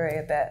vocabulary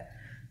a bit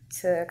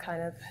to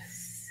kind of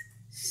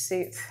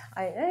suit.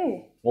 I don't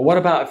know. Well, what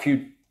about if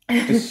you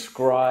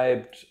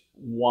described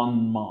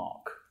one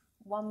mark?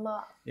 One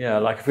mark. Yeah,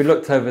 like if we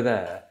looked over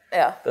there.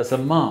 Yeah. There's a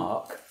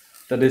mark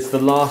that is the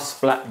last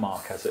black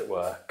mark, as it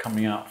were,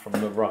 coming out from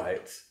the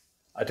right.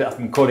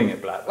 I'm calling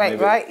it black. Wait,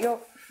 right?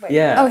 Wait.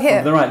 Yeah, oh, here.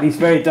 from the right, these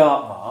very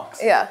dark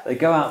marks. Yeah. They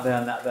go out there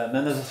and that there, and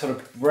then there's a sort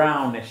of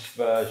brownish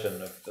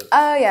version of the...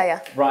 Oh, yeah.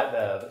 Right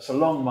there, that's a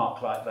long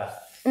mark like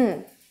that.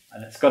 And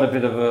it's got a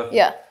bit of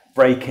a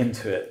break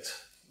into it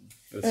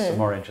with some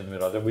orange in the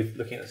middle. Are we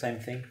looking at the same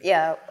thing?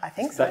 Yeah, I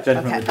think so. That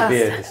gentleman with the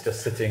beard is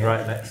just sitting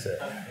right next to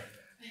it.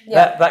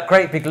 Yeah. That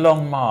great big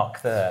long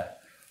mark there.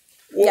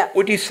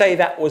 Would you say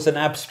that was an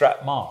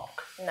abstract mark?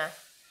 No.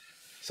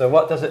 So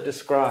what does it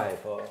describe,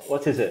 or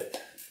what is it?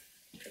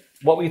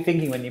 What were you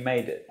thinking when you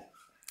made it?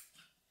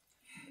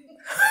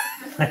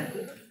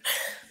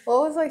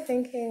 What was I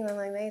thinking when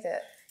I made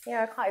it?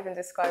 Yeah, I can't even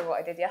describe what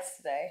I did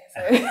yesterday.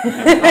 So.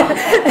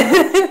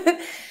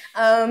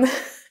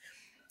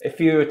 If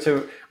you were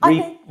to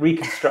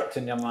reconstruct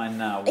in your mind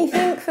now. I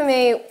think for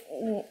me,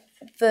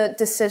 the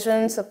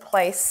decision to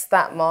place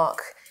that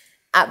mark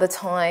at the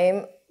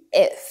time,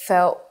 it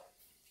felt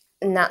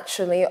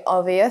naturally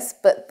obvious,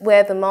 but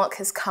where the mark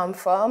has come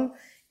from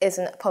is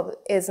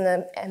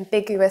an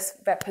ambiguous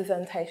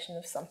representation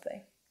of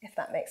something, if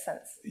that makes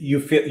sense. You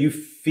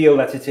feel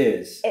that it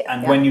is,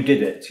 and when you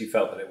did it, you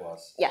felt that it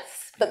was.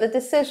 Yes, but the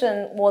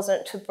decision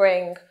wasn't to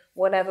bring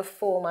whatever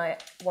form I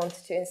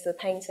wanted to into the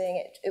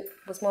painting. It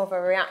was more of a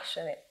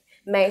reaction. It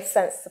made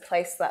sense to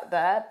place that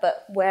there,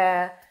 but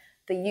where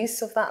the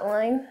use of that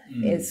line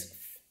is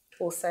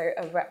also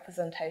a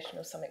representation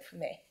of something for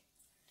me.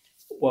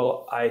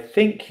 Well, I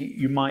think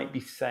you might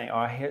be saying,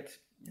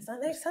 Does that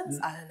make sense?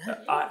 I don't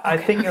know. I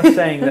think you're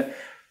saying that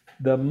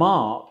the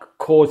mark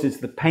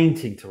causes the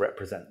painting to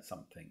represent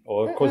something,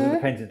 or causes the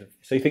painting to...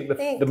 So you think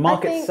the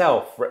mark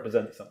itself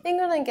represents something? I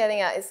think what I'm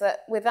getting at is that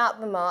without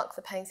the mark,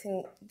 the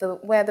painting,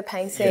 where the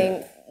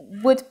painting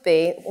would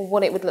be, or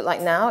what it would look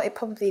like now, it'd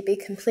probably be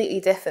completely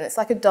different. It's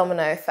like a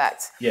domino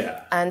effect.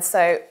 Yeah. And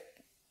so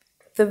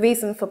the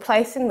reason for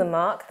placing the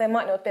mark, there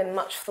might not have been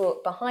much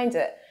thought behind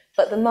it,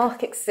 but the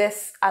mark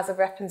exists as a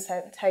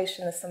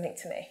representation of something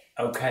to me.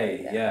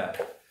 Okay, yeah.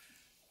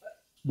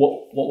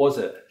 What was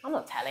it? I'm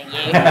not telling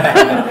you.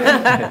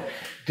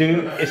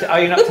 Are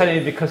you not telling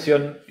me because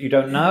you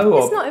don't know?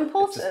 Or it's not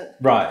important.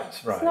 Right.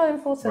 It's not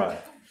important. Right.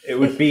 It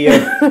would be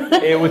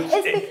it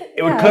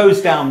would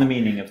close down the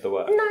meaning of the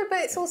work. No, but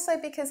it's also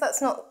because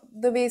that's not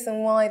the reason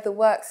why the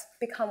works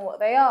become what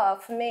they are.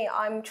 For me,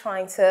 I'm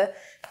trying to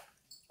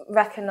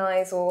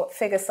recognise or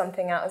figure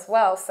something out as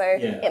well. So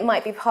it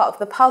might be part of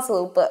the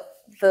puzzle, but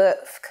the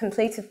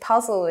completed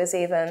puzzle is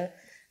even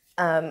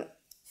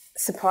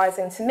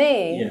surprising to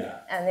me.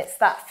 And it's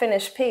that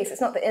finished piece. It's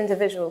not the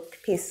individual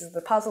pieces of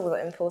the puzzle that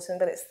are important,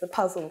 but it's the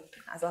puzzle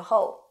as a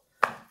whole.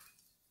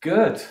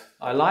 Good.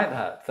 I like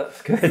that.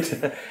 That's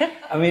good.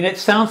 I mean, it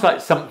sounds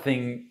like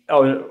something.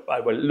 Oh,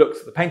 well,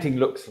 the painting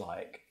looks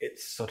like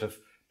it's sort of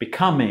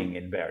becoming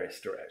in various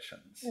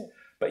directions.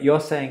 But you're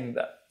saying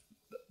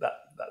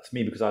that's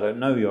me because I don't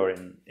know your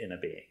inner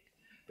being.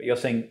 But you're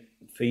saying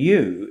for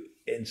you,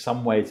 in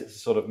some ways, it's a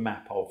sort of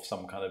map of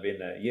some kind of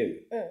inner you.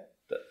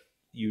 That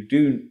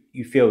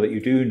you feel that you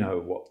do know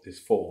what is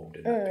formed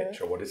in that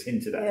picture, what is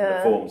hinted at in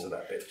the forms of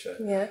that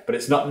picture. But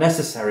it's not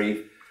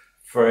necessary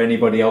for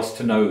anybody else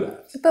to know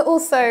that. But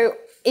also,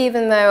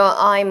 even though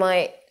I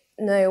might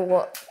know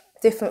what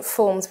different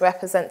forms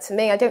represent to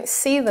me, I don't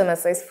see them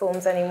as those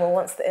forms anymore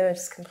once the image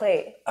is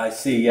complete. I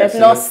see, yes.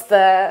 They've lost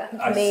their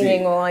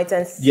meaning or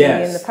identity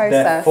in the process.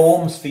 They're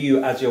forms for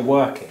you as you're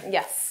working.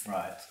 Yes.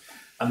 Right.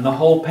 And the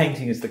whole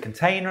painting is the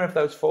container of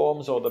those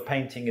forms, or the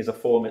painting is a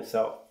form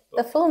itself?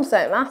 The forms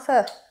don't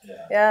matter.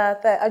 They're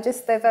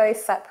very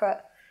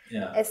separate.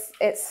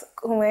 It's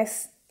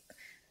almost...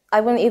 I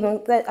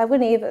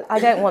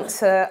don't want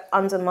to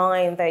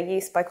undermine their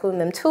use by calling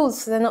them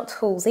tools, so they're not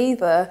tools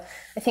either.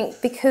 I think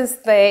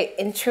because they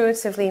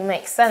intuitively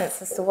make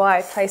sense as to why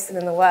I place them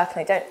in the work,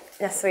 and I don't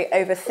necessarily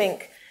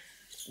overthink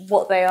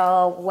what they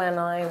are when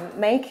I'm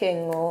making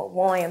or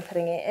why I'm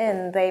putting it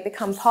in, they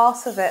become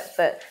part of it,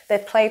 but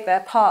they've played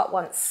their part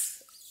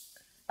once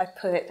I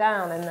put it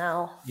down, and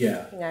now,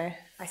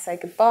 I say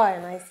goodbye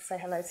and I say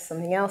hello to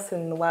something else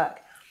in the work.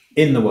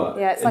 In the work.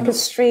 Yeah, it's like a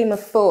stream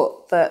of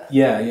thought that...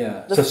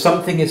 Yeah. So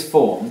something is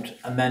formed,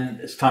 and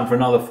then it's time for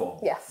another form.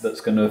 Yes. That's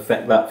going to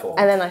affect that form.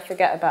 And then I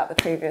forget about the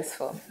previous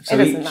form.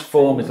 So each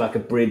form is like a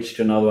bridge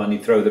to another one. You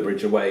throw the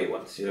bridge away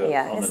once you're on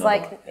it's another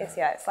like one.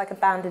 it's like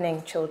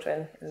abandoning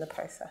children in the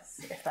process,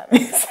 if that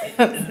makes sense.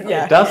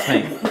 It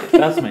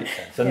does make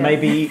sense. And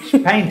maybe each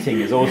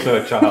painting is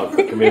also a child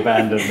that can be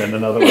abandoned and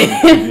another one.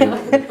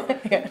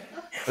 Yeah.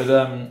 But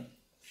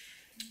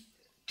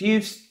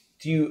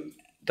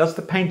does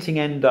the painting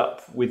end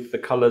up with the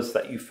colours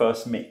that you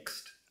first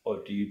mixed,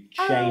 or do you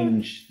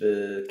change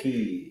the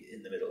key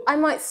in the middle? I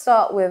might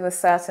start with a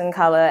certain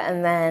colour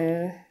and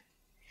then...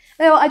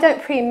 No, I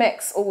don't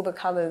pre-mix all the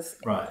colours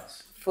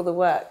for the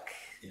work.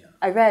 Yeah.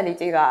 I rarely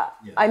do that.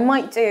 Yeah. I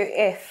might do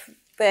if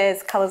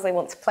there's colours I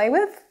want to play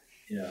with.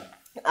 Yeah.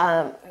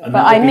 But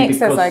I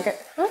mix as I go.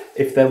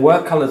 If there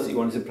were colours that you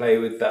wanted to play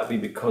with, that would be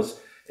because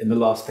in the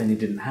last painting you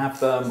didn't have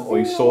them, or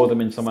you saw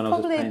them in someone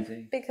else's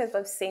painting? Because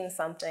I've seen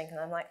something and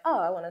I'm like, oh,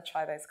 I want to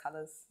try those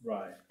colours.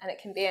 Right. And it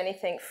can be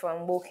anything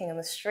from walking on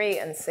the street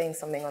and seeing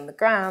something on the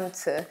ground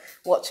to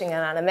watching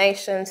an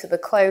animation to the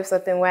clothes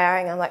I've been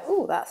wearing. I'm like,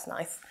 oh, that's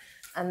nice.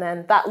 And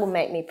then that will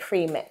make me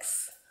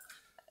pre-mix.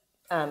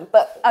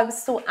 But I would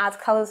still add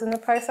colours in the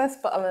process,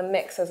 but I'm going to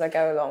mix as I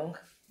go along.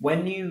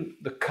 When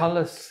the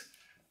colours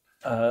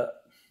that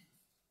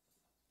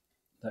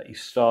you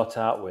start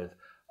out with,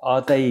 are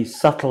they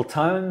subtle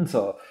tones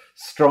or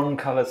strong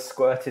colours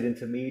squirted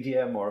into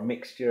medium, or a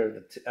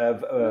mixture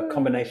of a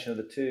combination of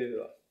the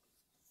two?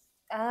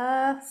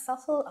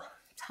 Subtle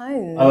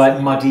tones. Are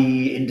like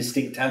muddy,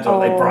 indistinct tones, or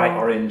are they bright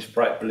orange,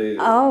 bright blue?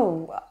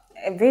 Oh,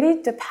 it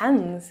really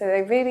depends. So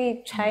they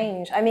really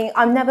change. I mean,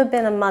 I've never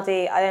been I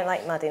don't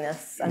like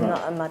muddiness. I'm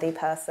not a muddy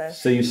person.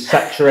 So you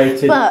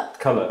saturated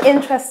colour.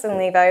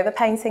 Interestingly though, the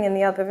painting in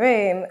the other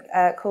room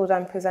called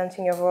I'm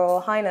Presenting Your Royal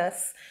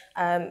Highness,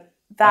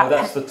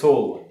 that's the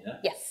tall one, yeah?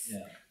 Yes. Yeah.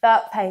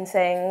 That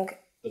painting...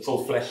 It's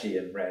all fleshy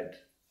and red.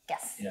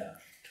 Yes. Yeah.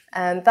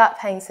 That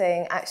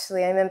painting,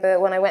 actually, I remember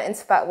when I went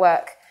into that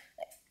work,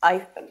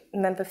 I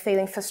remember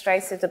feeling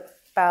frustrated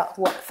about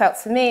what felt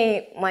to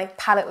me, my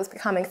palette was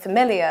becoming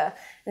familiar.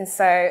 And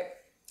so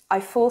I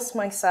forced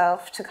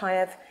myself to kind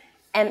of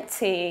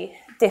empty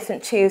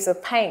different tubes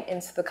of paint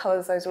into the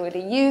colours I was already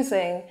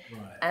using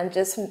and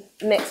just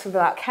mix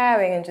without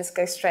caring and just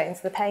go straight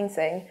into the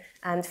painting.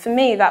 And for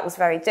me, that was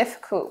very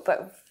difficult,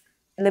 but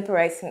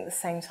liberating at the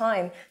same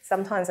time.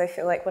 Sometimes I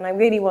feel like when I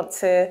really want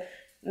to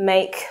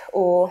make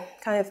or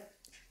kind of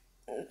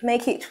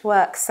make each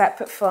work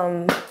separate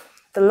from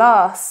the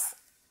last,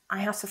 I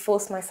have to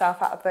force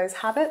myself out of those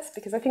habits,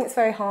 because I think it's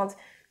very hard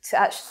to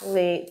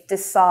actually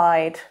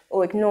decide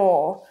or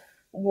ignore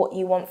what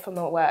you want from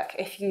a work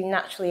if you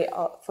naturally,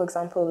 for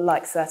example,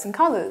 like certain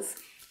colours.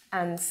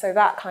 And so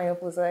that kind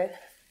of was a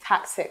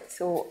tactic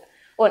or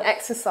an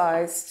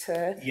exercise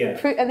to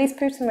at least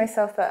prove to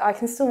myself that I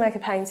can still make a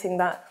painting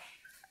that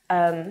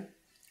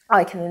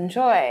I can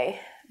enjoy,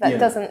 that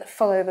doesn't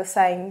follow the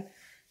same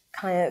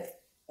kind of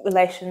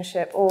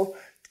relationship, or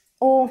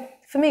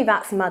for me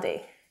that's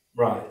muddy.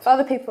 Right. For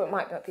other people it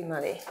might not be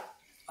muddy,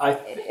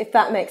 if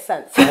that makes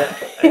sense.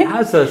 It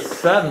has a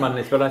certain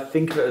muddiness, but I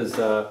think of it as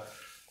a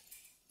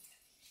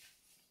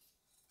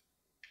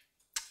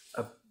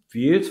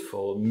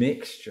beautiful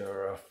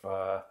mixture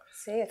of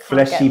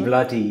fleshy,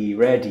 bloody,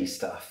 reddy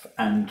stuff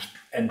and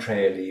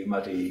entraily,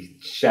 muddy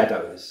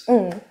shadows.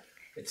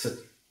 It's an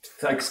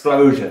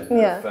explosion.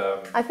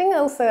 Yeah. I think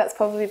also that's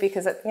probably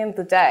because at the end of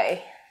the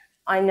day,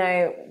 I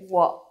know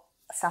what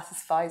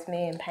satisfies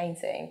me in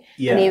painting.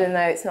 And even though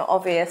it's not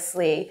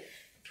obviously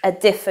a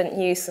different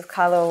use of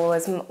colour or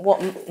as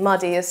what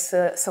muddy is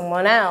to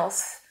someone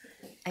else,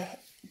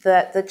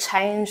 the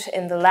change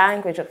in the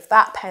language of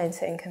that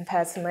painting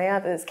compared to my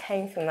others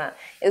came from that.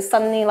 It was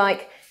suddenly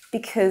like,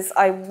 because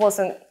I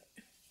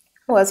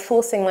was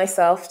forcing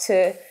myself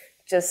to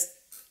just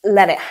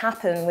let it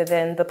happen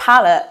within the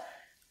palette,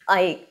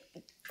 I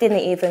didn't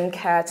even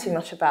care too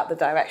much about the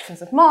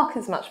directions of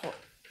markers much more.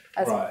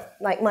 As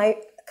like my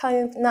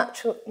kind of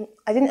natural,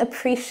 I didn't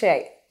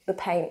appreciate the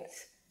paint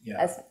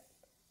as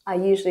I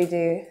usually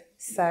do.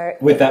 So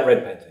with that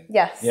red painting?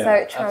 Yes, so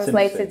it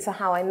translated to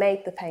how I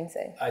made the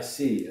painting. I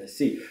see.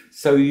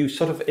 So you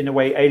sort of, in a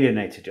way,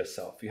 alienated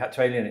yourself. You had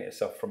to alienate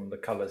yourself from the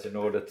colours in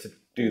order to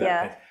do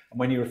that painting. And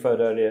when you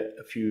referred earlier,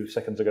 a few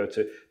seconds ago,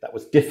 to that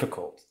was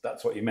difficult,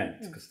 that's what you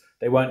meant, because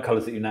they weren't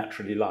colours that you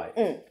naturally liked.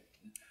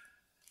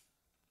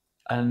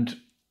 And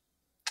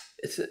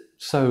it's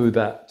so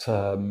that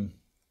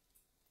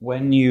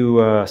when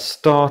you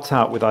start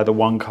out with either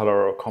one colour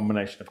or a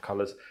combination of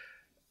colours,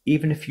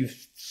 even if you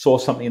saw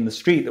something in the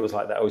street that was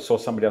like that, or you saw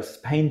somebody else's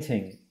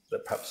painting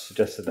that perhaps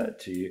suggested that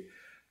to you,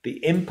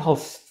 the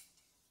impulse,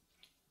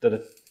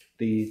 that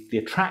the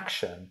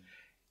attraction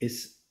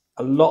is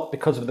a lot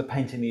because of the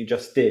painting that you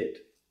just did,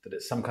 that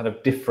it's some kind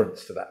of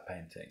difference to that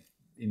painting.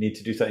 You need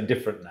to do something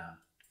different now.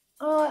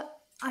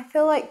 I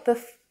feel like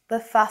the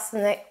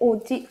fascinate,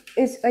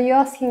 are you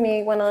asking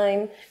me when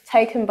I'm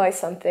taken by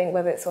something,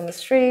 whether it's on the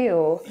street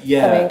or something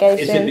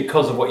engaging? Is it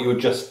because of what you were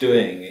just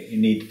doing? You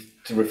need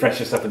to refresh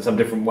yourself in some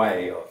different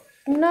way? Or?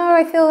 No,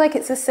 I feel like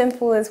it's as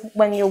simple as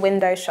when you're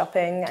window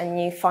shopping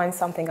and you find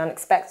something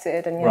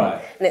unexpected and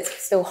and it's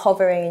still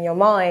hovering in your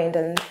mind,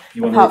 and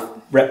you want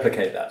to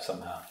replicate that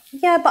somehow.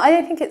 Yeah, but I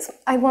don't think it's.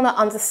 I want to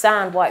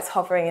understand why it's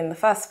hovering in the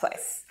first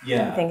place.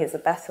 Yeah, I think it's a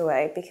better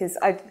way, because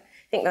I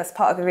think that's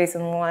part of the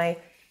reason why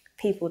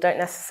people don't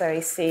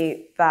necessarily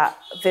see that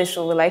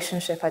visual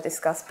relationship I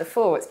discussed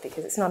before. It's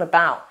because it's not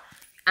about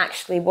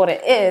actually what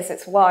it is,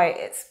 it's why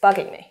it's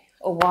bugging me,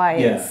 or why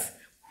it's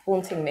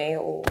haunting me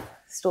or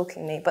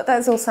stalking me. But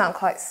those all sound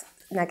quite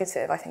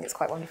negative. I think it's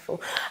quite wonderful.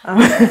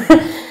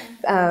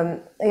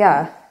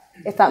 Yeah,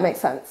 if that makes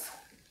sense.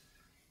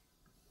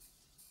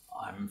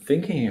 I'm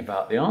thinking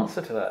about the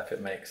answer to that, if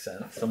it makes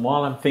sense. And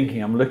while I'm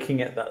thinking, I'm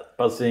looking at that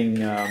buzzing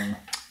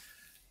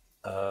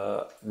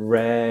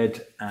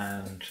red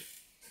and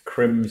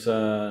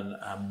crimson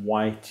and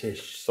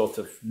whitish sort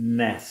of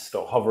nest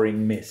or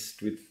hovering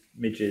mist with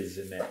midges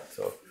in it,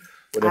 or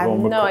whatever. I have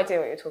no idea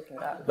what you're talking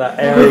about. That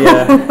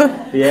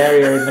area, the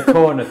area in the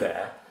corner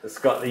there, that's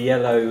got the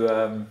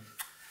yellow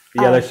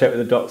shape with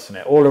the dots in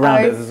it. All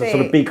around it, there's a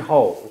sort of big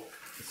hole,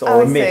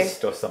 or a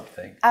mist or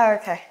something. Oh,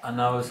 okay.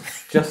 And I was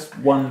just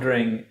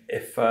wondering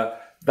if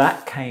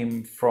that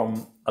came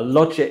from a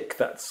logic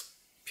that's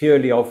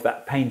purely of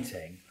that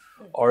painting,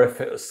 or if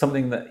it was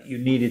something that you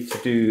needed to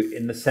do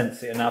in the sense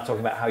that you're now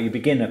talking about how you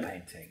begin a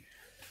painting.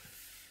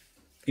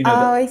 You know,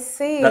 I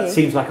see. That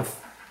seems like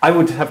I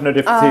would have no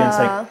difficulty in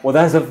saying, well,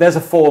 there's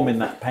a form in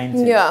that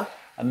painting. Yeah.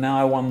 And now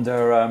I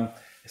wonder,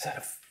 is that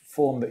a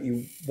form that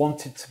you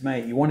wanted to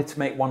make? You wanted to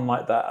make one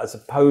like that, as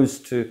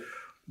opposed to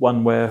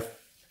one where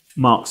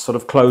marks sort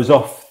of close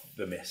off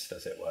the mist,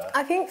 as it were.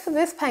 I think for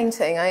this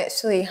painting, I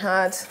actually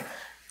had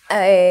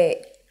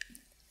a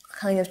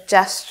kind of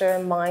gesture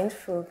in mind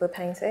for the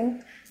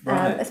painting.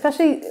 Right.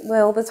 Especially,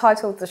 well, the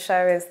title of the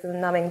show is The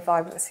Numbing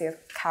Vibrancy of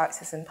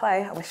Characters in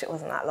Play. I wish it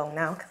wasn't that long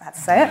now, because I had to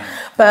say it.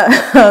 But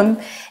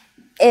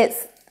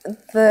it's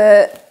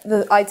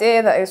the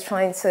idea that I was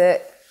trying to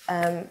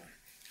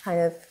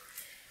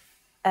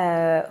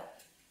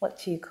what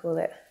do you call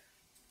it?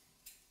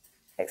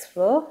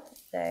 Explore?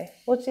 No.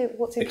 What do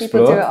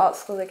people do at art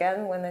school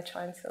again when they're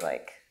trying to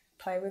like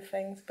play with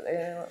things, but they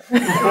don't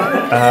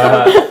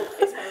know?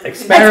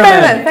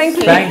 Experiment. Thank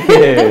you. Thank you.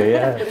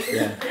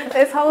 Yeah.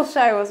 This whole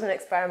show was an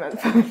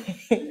experiment for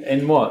me.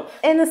 In what?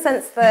 In the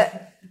sense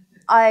that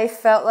I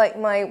felt like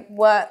my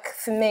work,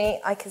 for me,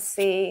 I could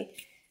see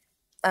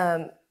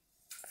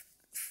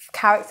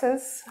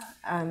characters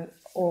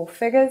or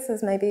figures,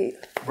 as maybe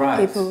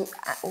people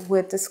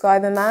would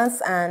describe them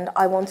as, and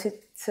I wanted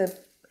to.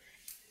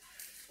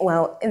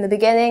 Well, in the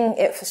beginning,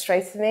 it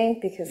frustrated me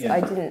because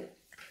I didn't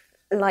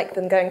like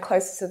them going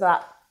closer to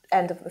that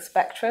end of the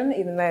spectrum,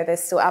 even though they're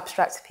still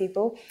abstract to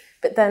people.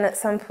 But then at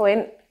some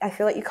point, I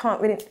feel like you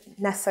can't really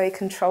necessarily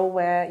control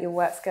where your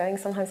work's going.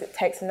 Sometimes it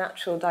takes a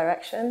natural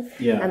direction.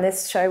 Yeah. And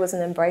this show was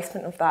an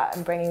embracement of that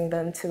and bringing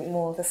them to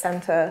more of a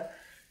centre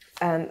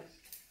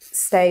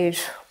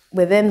stage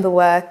within the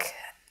work,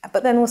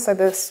 but then also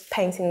the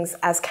paintings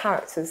as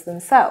characters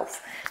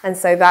themselves. And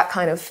so that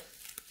kind of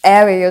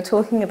area you're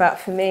talking about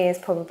for me is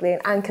probably an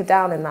anchor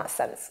down in that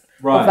sense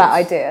of that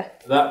idea.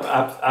 That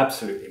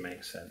absolutely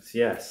makes sense,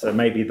 yes. So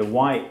maybe the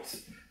white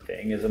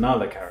thing is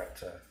another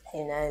character.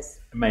 Who knows?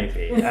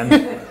 Maybe.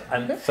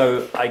 And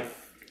so I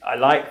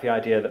like the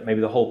idea that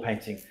maybe the whole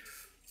painting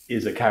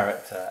is a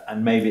character,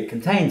 and maybe it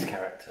contains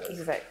characters.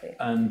 Exactly.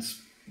 And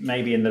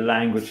maybe in the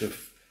language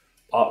of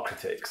art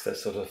critics,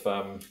 there's sort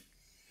of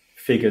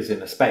figures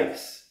in a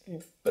space.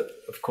 But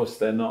of course,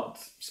 they're not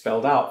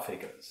spelled out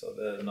figures, so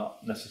they're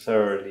not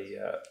necessarily.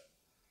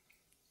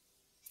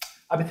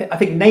 I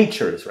think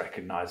nature is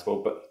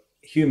recognisable, but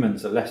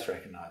humans are less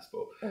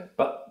recognisable.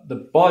 But the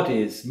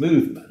body's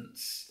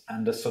movements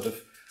and a sort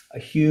of a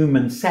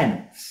human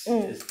sense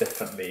is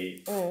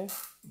definitely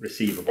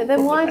receivable. But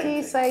then, why do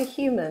you say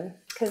human?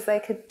 Because they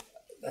could.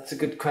 That's a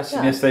good question.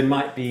 Yeah. Yes, they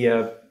might be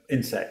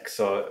insects,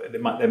 or they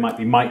might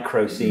be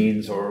micro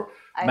scenes or.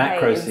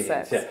 Macro hate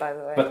insects, by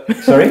the way. But,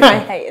 sorry? I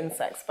hate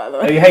insects, by the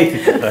way. Oh, you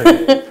hated it,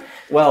 though?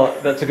 Well,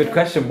 that's a good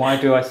question.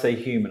 Why do I say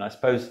human? I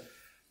suppose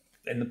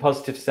in the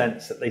positive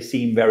sense that they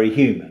seem very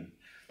human.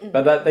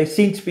 But that they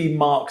seem to be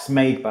marks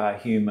made by a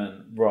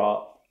human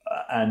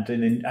and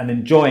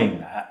enjoying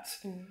that.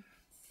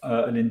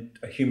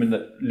 A human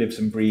that lives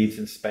and breathes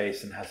in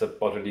space and has a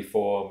bodily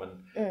form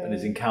and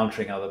is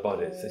encountering other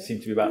bodies. They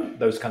seem to be about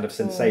those kind of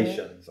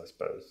sensations, I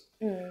suppose.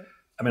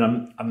 I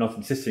mean, I'm not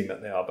insisting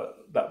that they are, but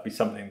that would be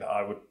something that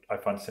I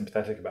find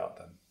sympathetic about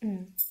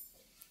them.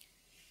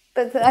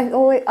 But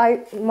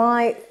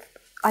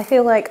I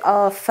feel like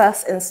our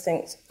first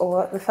instinct,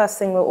 or the first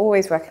thing we'll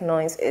always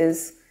recognise,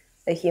 is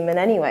a human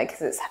anyway,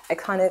 because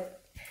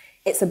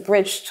it's a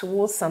bridge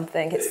towards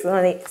something. It's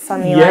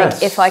suddenly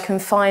like, if I can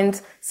find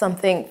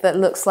something that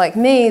looks like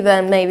me,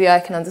 then maybe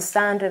I can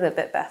understand it a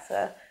bit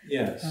better.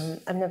 Yes.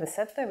 I've never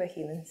said they were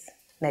humans.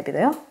 Maybe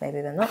they are. Maybe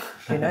they're not.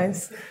 Who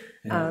knows?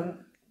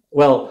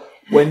 Well,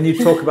 when you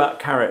talk about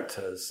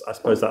characters, I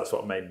suppose that's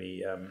what made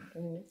me.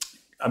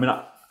 I mean,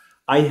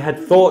 I had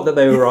thought that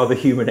they were rather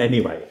human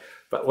anyway,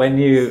 But when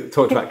you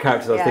talked about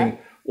characters, I was thinking,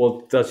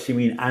 well, does she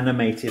mean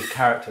animated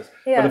characters?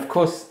 Yeah. But of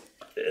course,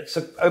 it's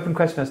an open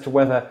question as to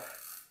whether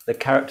the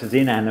characters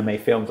in anime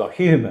films are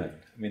human.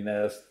 I mean,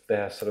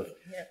 they're sort of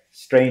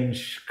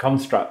strange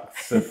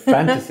constructs of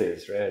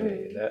fantasies,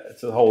 really.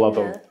 It's a whole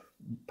other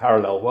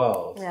parallel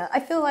world. Yeah, I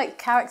feel like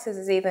characters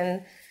is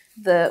even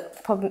the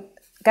problem.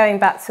 Going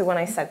back to when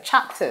I said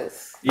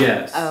chapters,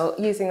 yes,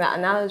 using that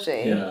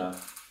analogy,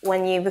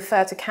 when you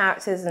refer to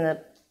characters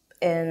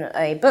in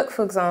a book,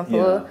 for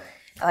example,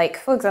 like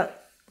for example,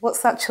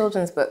 what's that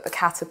children's book? The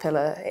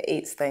caterpillar, it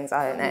eats things.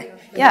 I don't know.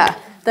 Yeah,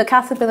 the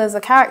caterpillar is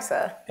a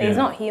character. He's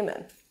not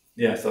human.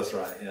 Yes, that's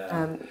right.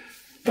 Yeah,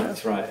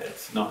 that's right.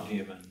 It's not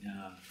human.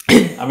 Yeah,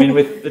 I mean,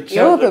 with the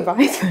You're the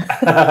writer.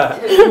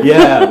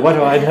 Yeah. What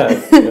do I know?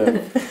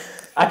 Yeah.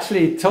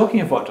 Actually, talking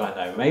of what do I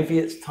know, maybe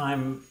it's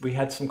time we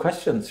had some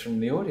questions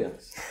from the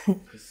audience,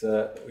 because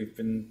we've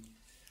been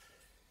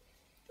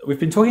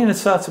talking in a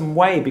certain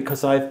way,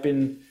 because I've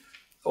been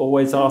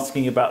always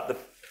asking about the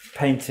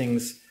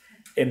paintings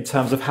in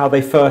terms of how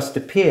they first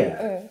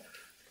appear,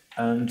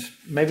 and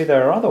maybe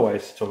there are other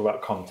ways to talk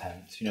about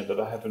content, that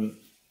I haven't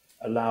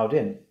allowed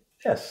in.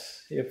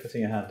 Yes, you're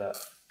putting your hand up.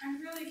 I'm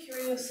really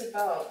curious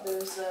about,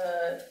 there's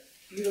a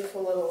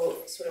beautiful little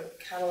sort of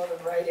catalog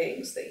of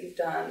writings that you've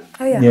done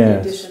in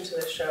addition to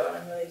the show, and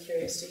I'm really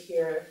curious to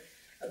hear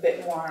a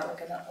bit more,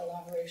 like an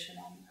elaboration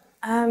on that.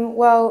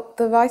 Well,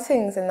 the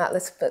writings in that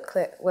little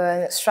booklet were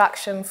an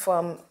extraction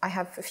from, I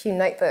have a few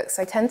notebooks.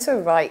 I tend to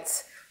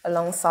write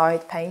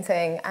alongside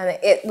painting, and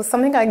it was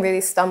something I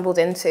really stumbled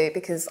into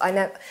because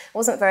I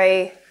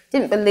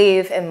didn't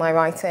believe in my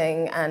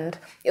writing, and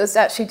it was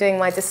actually doing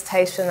my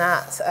dissertation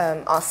at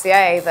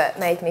RCA that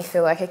made me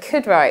feel like I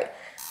could write.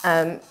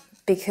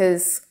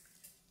 Because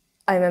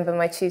I remember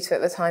my tutor at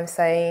the time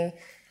saying,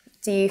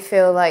 do you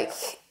feel like,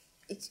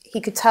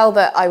 he could tell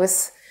that I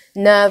was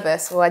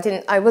nervous, or I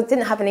didn't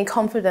have any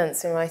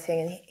confidence in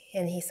writing,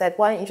 and he said,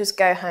 why don't you just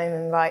go home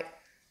and write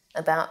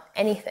about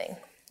anything,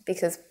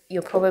 because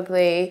you're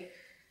probably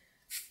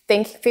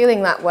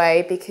feeling that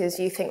way because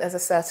you think there's a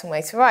certain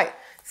way to write.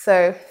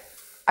 So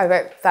I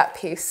wrote that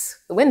piece,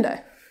 The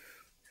Window,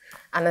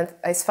 and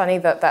it's funny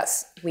that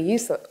we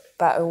use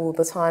that all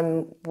the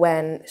time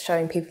when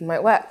showing people my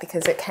work,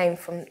 because it came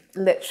from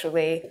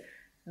literally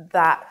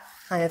that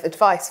kind of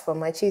advice from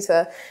my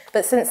tutor.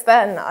 But since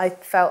then, I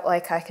felt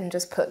like I can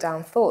just put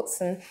down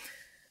thoughts, and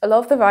a lot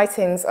of the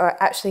writings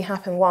actually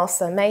happen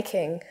whilst I'm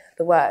making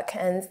the work,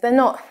 and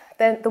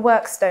the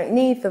works don't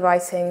need the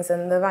writings,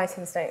 and the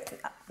writings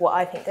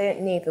don't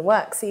need the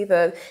works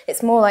either.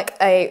 It's more like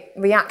a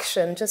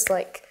reaction, just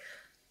like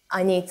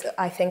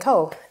I think,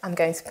 oh, I'm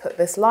going to put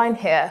this line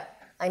here.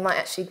 I might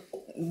actually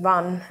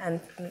run and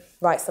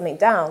write something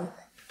down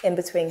in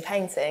between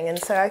painting. And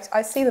so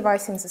I see the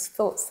writings as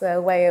thoughts. They're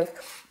a way of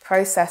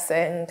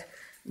processing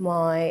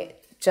my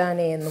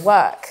journey in the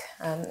work.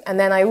 And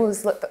then I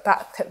always look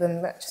back at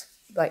them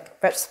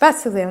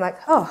retrospectively. I'm like,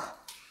 or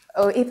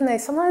even though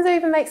sometimes they don't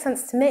even make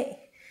sense to me,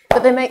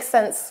 but they make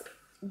sense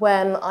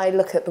when I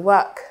look at the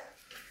work.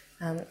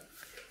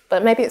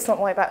 But maybe it's not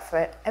like that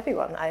for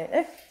everyone, I don't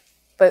know.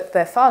 But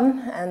they're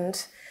fun,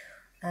 and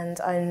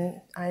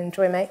I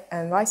enjoy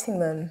writing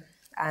them.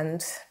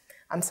 And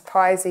I'm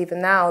surprised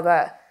even now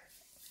that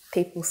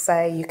people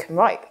say you can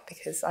write,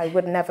 because I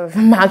would never have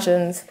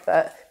imagined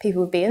that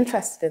people would be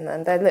interested in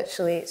them. They're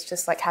literally, it's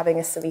just like having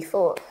a silly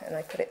thought, and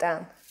I put it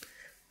down.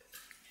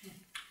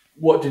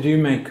 What did you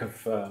make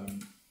of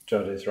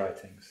Jadé's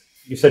writings?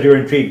 You said you were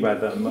intrigued by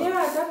them.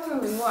 Yeah,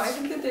 definitely. Well, I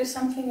think that there's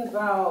something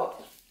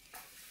about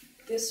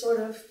this sort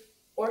of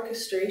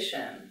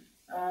orchestration.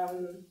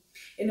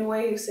 In a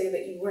way, you say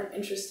that you weren't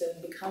interested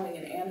in becoming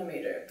an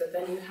animator, but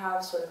then you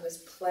have sort of this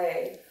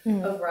play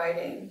of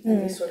writing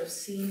and these sort of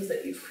scenes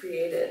that you've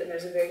created, and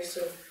there's a very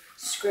sort of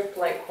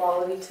script-like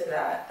quality to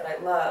that I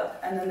love.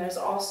 And then there's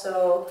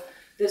also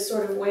this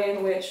sort of way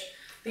in which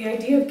the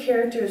idea of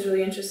character is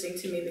really interesting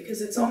to me,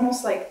 because it's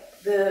almost like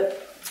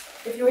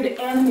if you were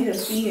to animate a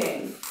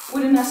being, it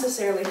wouldn't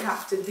necessarily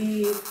have to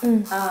be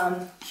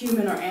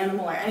human or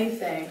animal or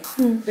anything.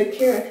 The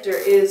character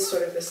is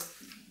sort of the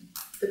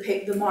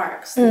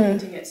marks, the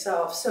painting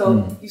itself.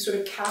 So you sort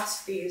of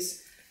cast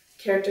these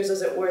characters,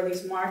 as it were,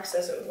 these marks,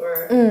 as it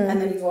were,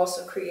 and then you've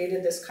also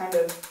created this kind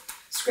of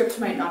script,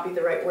 might not be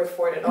the right word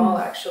for it at all,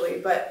 actually,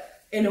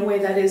 but in a way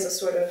that is a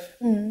sort of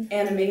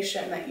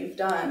animation that you've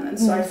done. And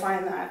so I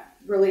find that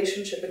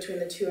relationship between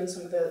the two and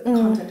some of the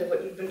content of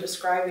what you've been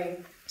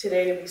describing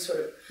today to be sort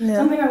of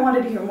something I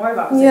wanted to hear more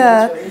about, because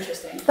I think it's really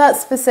interesting. That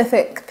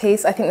specific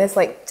piece, I think there's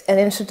like an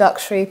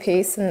introductory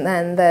piece, and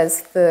then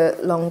there's the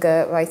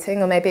longer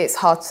writing, or maybe it's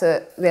hard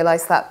to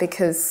realise that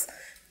because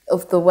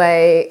of the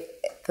way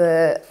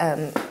the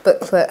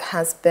booklet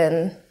has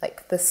been,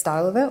 like the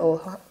style of it,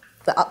 or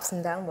the ups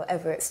and downs,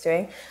 whatever it's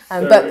doing.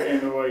 So but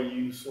in a way,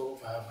 you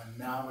sort of have a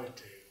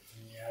narrative,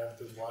 and you have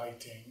the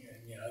writing,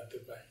 and you have the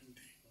painting.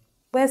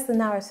 Where's the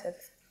narrative?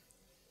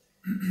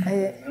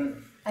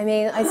 I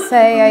mean, You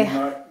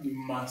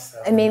must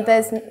have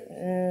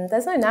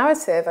there's no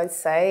narrative, I'd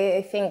say.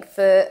 I think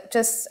that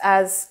just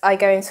as I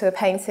go into a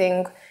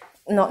painting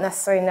not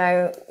necessarily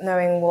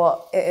knowing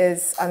what it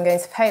is I'm going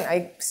to paint.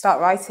 I start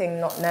writing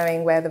not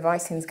knowing where the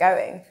writing's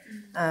going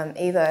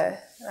either.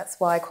 That's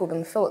why I call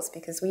them thoughts,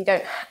 because we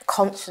don't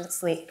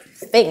consciously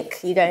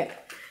think. You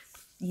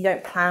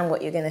don't plan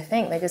what you're going to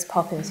think. They just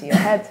pop into your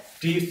head.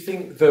 Do you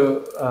think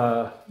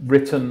the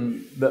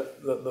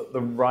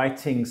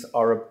writings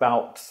are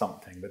about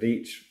something, that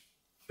each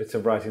bit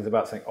of writing is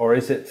about something, or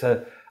is it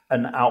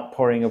an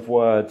outpouring of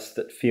words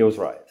that feels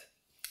right?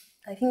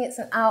 I think it's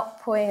an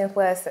outpouring of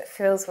words that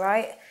feels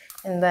right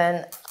and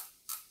then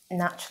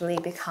naturally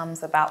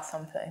becomes about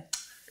something.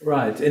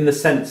 Right, in the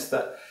sense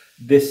that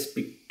this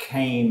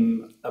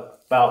became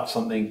about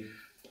something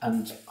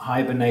and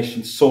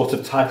Hibernation sort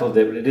of titled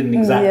it, but it didn't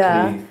exactly...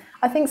 Yeah.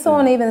 I think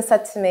someone even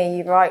said to me,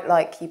 you write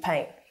like you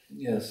paint.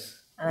 Yes.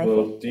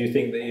 Do you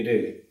think that you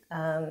do?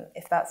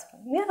 If that's...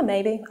 Yeah,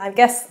 maybe. I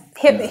guess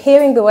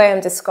hearing the way I'm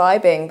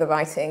describing the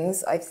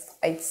writings,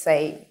 I'd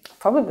say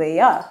probably,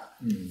 yeah.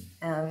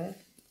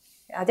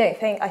 I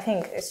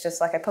think it's just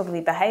like I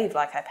probably behave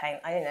like I paint.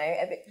 I don't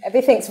know.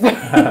 Everything's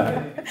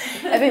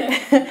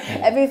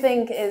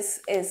everything is.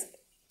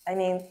 I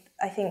mean,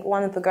 I think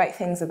one of the great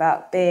things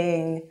about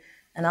being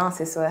an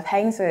artist or a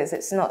painter is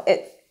it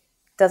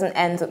doesn't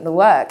end at the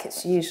work.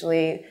 It's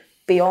usually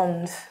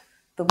beyond.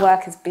 The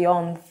work is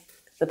beyond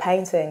the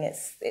painting.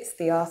 It's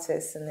the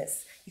artist, and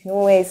you can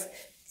always.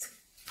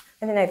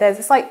 I don't know.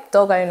 It's like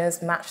dog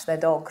owners match their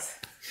dogs,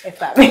 if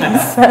that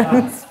makes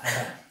sense.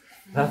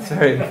 That's a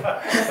very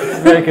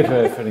good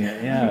way of putting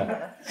it,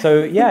 yeah.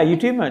 So, yeah, you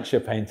do match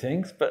your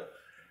paintings, but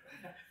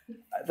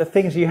the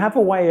things, you have a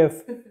way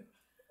of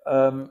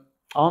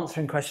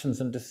answering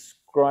questions and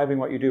describing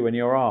what you do when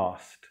you're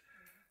asked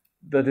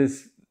that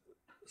is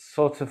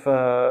sort of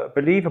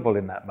believable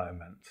in that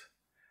moment.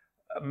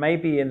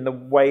 Maybe in the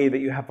way that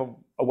you have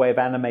a way of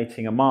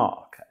animating a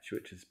mark, actually,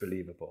 which is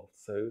believable.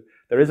 So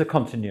there is a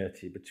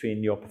continuity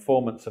between your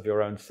performance of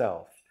your own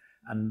self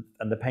and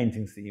the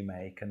paintings that you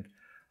make, and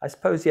I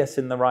suppose, yes,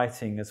 in the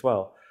writing as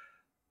well.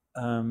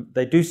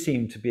 They do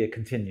seem to be a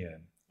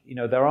continuum. You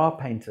know, there are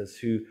painters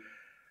who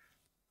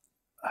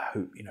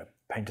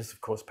painters,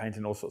 of course, paint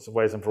in all sorts of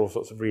ways and for all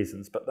sorts of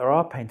reasons, but there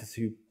are painters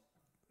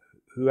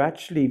who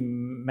actually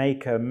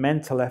make a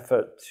mental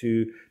effort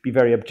to be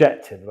very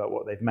objective about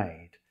what they've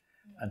made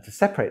and to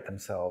separate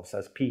themselves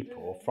as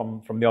people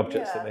from the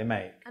objects that they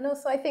make. And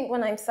also, I think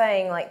when I'm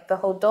saying, like, the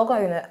whole dog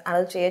owner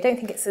analogy, I don't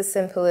think it's as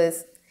simple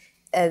as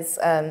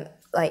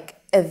like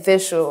a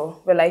visual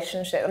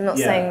relationship. I'm not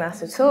saying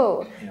that at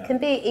all. It can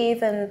be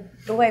even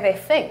the way they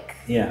think.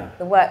 Yeah.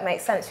 The work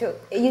makes sense.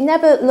 You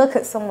never look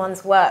at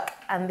someone's work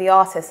and the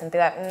artist and be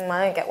like,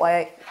 I don't get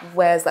where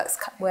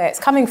it's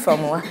coming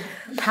from, or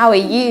how are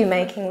you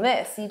making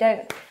this? You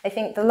don't. I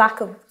think the lack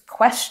of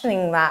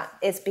questioning that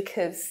is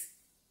because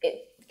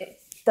it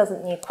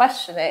doesn't need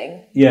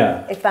questioning.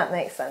 Yeah. If that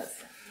makes sense.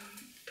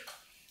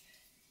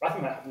 I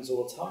think that happens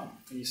all the time.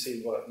 When you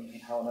see work and you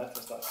think, how on earth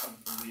does that come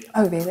from the...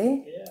 Oh,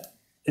 really?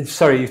 Yeah.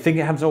 Sorry, you think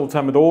it happens all the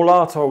time with all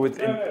art or with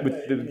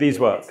these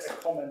works? It's a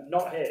common,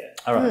 not here.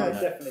 All right. I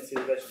definitely see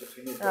the relationship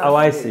between these. Oh,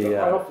 I see.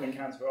 Yeah. I often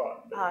encounter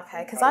art.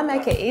 Okay, because I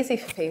make it easy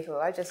for people.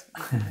 I just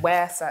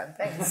wear certain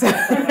things.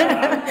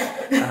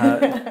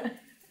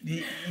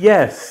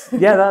 Yes.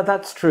 Yeah,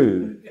 that's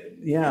true.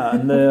 Yeah,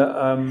 and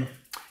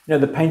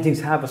the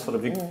paintings have a sort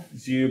of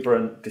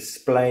exuberant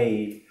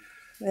display.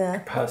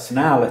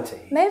 Personality.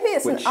 Maybe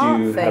it's an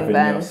art thing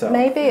then.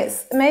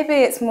 Maybe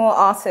it's more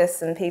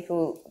artists and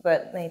people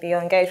that maybe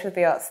are engaged with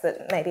the arts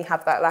that maybe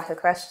have that lack of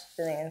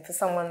questioning, and for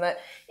someone that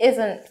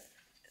isn't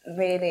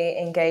really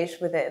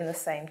engaged with it in the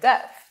same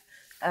depth,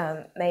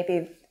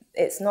 maybe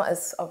it's not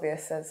as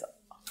obvious as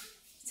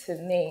to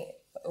me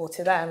or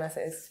to them as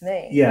it is to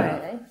me. Yeah.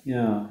 Really.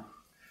 Yeah.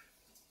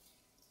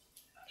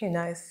 Who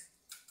knows?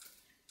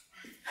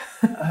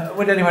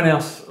 Would anyone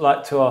else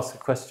like to ask a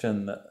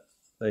question that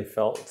they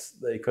felt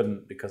they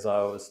couldn't because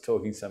I was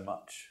talking so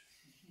much?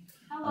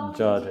 And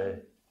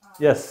Jadé.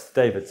 Yes,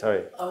 David,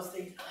 sorry. I was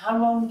thinking, how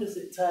long does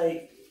it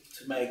take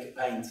to make a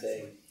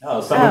painting?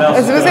 Oh, someone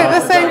else. Was it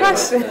the same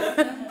question?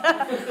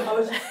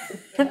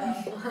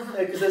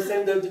 Because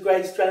the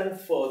great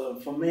strength for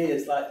them, for me,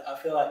 is like, I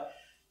feel like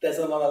there's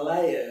a lot of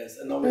layers,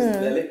 and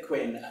obviously the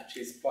liquid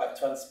actually is quite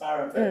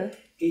transparent, but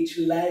each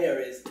layer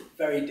is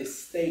very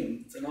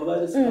distinct, and although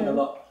there's kind of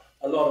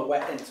a lot of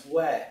wet into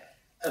wet,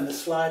 and the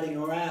sliding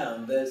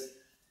around,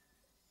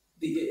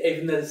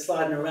 even the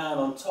sliding around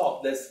on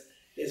top,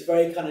 it's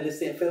very kind of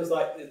distinct. It feels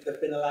like they've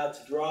been allowed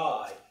to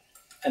dry,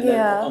 and then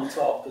put on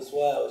top as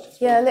well.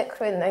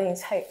 Liquid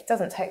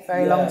doesn't take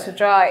very long to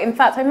dry. In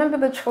fact, I remember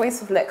the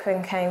choice of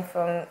liquid came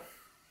from,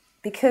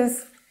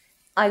 because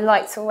I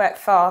like to work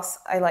fast,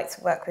 I like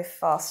to work with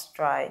fast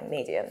dry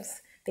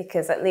mediums,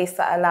 because at least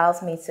that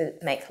allows me to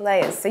make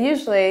layers. So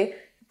usually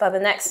by the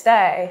next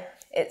day,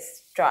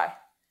 it's dry.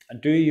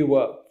 And do you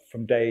work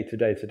from day to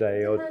day to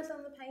day? Or depends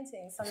on the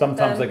painting.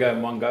 Sometimes they go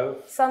in one go?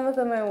 Some of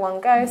them are in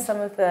one go,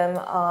 some of them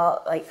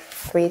are like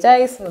 3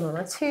 days, some of them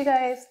are 2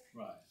 days.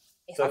 Right.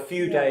 So a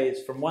few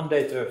days, from one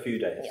day to a few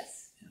days?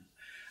 Yes. Yeah.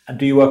 And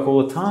do you work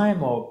all the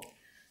time, or?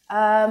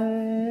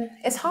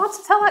 It's hard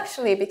to tell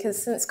actually,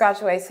 because since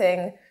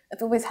graduating,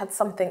 I've always had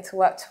something to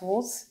work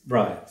towards.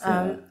 Right.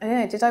 I don't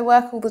know, did I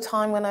work all the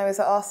time when I was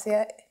at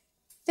RCA?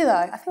 Did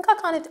I? I think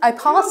I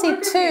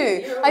partied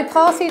too. I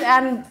partied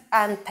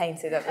and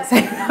painted at the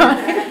same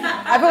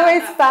time. I've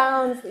always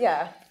found,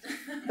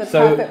 the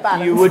perfect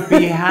balance. You would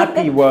be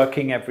happy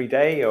working every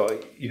day, or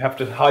you have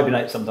to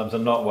hibernate sometimes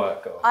and not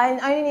work? Or? I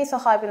only need to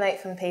hibernate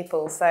from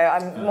people, so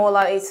I'm more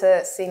likely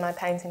to see my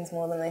paintings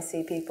more than I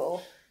see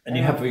people. And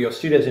you have your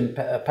studios in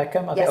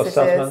Peckham, I think, yes, or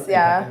Southland?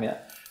 Peckham, yeah.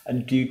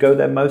 And do you go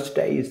there most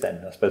days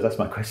then? I suppose that's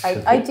my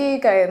question. I do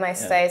go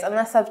most days,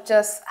 unless I've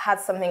just had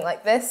something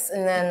like this,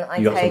 and then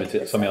I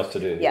take something else to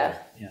do. Yeah.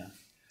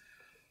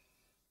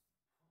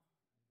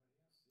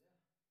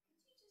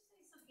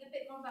 A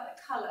bit more about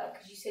the colour,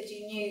 because you said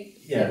you knew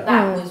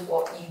that was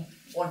what you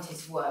wanted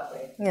to work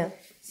with. Yeah.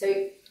 So.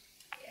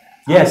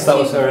 Yes, that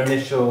was her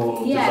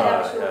initial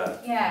desire.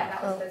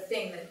 That was the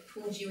thing that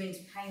pulled you into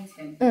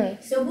painting.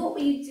 So what were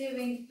you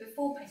doing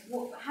before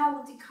painting?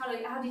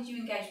 How did you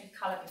engage with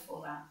colour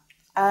before that?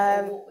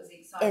 What was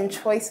exciting? In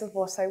choice of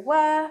what I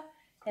wear,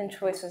 in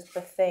choice of the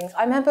things.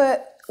 I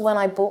remember when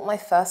I bought my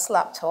first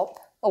laptop.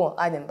 Oh, well,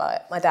 I didn't buy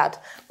it. My dad.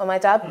 When my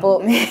dad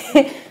bought me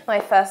my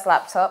first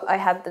laptop, I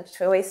had the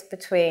choice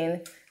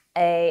between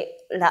a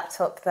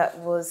laptop that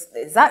was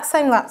the exact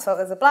same laptop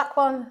as a black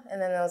one,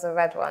 and then there was a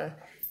red one.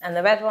 And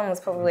the red one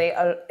was probably,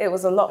 it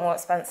was a lot more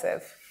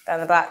expensive than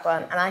the black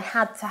one. And I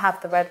had to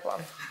have the red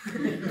one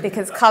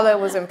because colour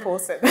was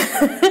important.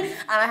 And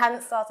I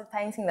hadn't started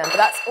painting them, but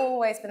that's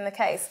always been the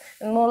case.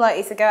 I'm more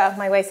likely to go out of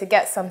my way to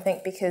get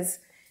something because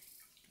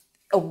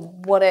of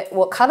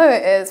what colour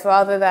it is,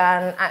 rather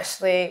than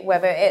actually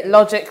whether it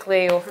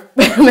logically or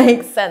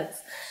makes sense.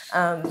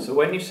 So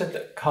when you said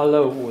that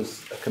colour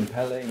was a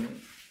compelling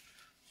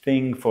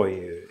thing for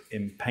you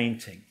in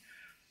painting,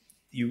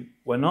 you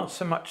were not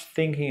so much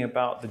thinking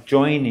about the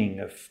joining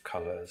of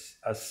colours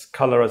as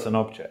colour as an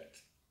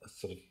object, a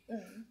sort of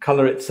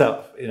colour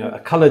itself, a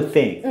coloured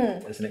thing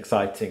is an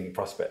exciting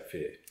prospect for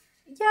you.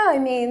 Yeah, I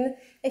mean,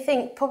 I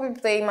think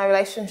probably my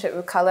relationship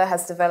with colour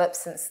has developed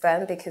since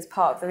then, because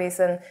part of the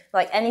reason,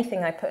 like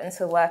anything I put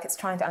into work, it's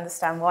trying to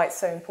understand why it's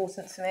so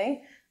important to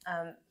me.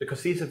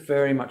 Because these are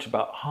very much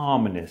about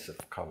harmonies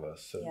of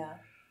colours.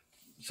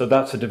 So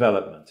that's a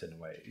development in a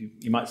way.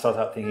 You might start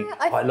out thinking,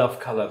 I love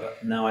colour,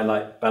 but now I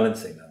like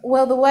balancing them.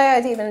 Well, the way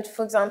I'd even,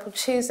 for example,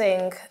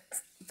 choosing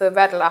the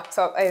red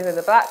laptop over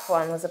the black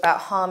one was about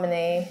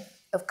harmony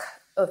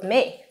of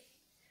me.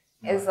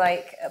 It's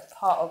like a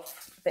part of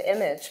the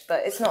image,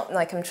 but it's not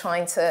like I'm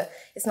trying to,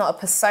 it's not a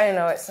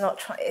persona,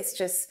 it's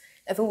just,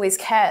 I've always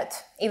cared,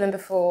 even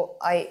before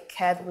I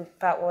cared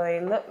about what I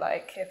look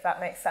like, if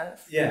that makes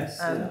sense. Yes.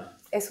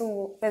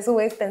 There's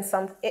always been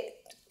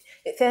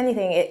if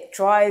anything, it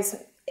drives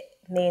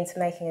me into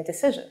making a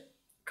decision.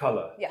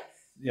 Colour. Yes.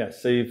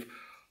 Yes. So you've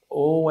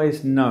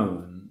always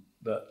known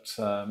that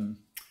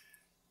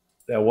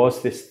there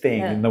was this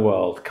thing in the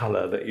world,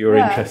 colour, that you were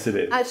interested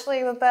in.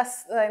 Actually, the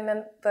best I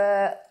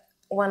remember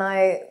when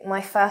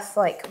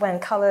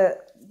colour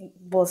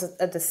was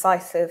a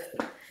decisive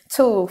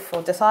tool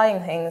for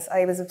deciding things,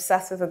 I was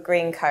obsessed with a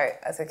green coat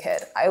as a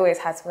kid. I always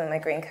had to wear my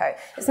green coat.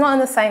 It's not in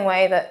the same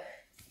way that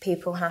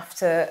people have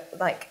to,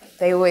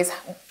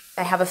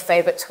 they have a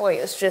favourite toy.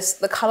 It's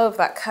just the colour of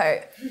that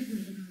coat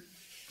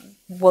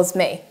was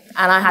me.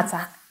 And I had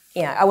to,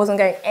 I wasn't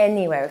going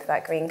anywhere with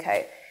that green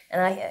coat.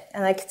 And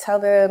I could tell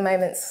there were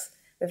moments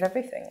with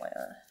everything like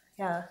that.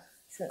 Yeah,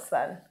 since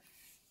then.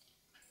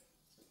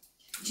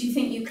 Do you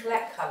think you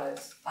collect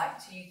colours?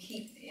 Do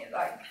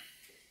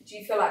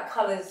you feel like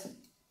colours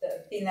that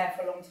have been there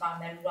for a long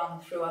time then run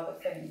through other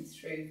things,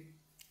 through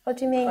What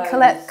do you mean, clothes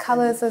collect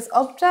colours as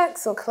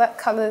objects, or collect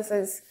colours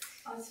as...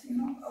 I was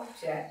not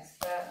objects,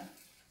 but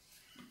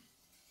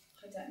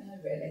I don't know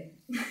really.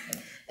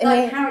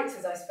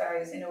 Characters, I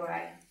suppose, in a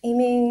way. You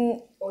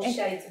mean... Or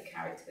shades of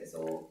characters,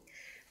 or...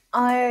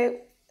 I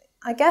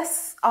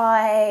guess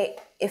I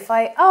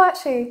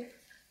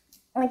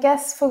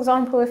guess, for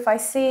example, if I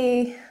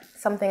see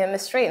something in the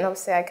street, and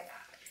obviously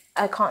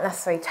I can't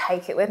necessarily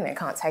take it with me, I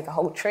can't take a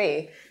whole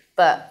tree,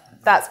 but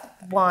that's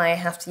why I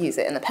have to use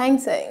it in the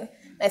painting.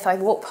 If I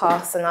walk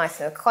past a nice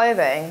bit of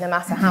clothing, no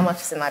matter how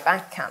much is in my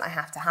bank account, I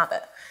have to have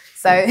it.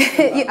 So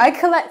I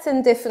collect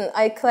in different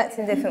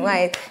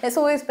ways. It's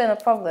always been a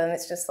problem.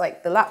 It's just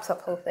like the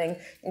laptop whole thing.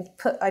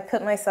 I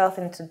put myself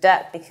into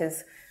debt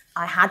because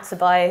I had to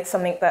buy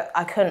something that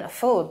I couldn't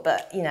afford,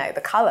 but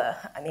the colour,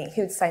 I mean,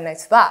 who'd say no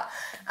to that?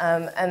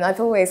 And I've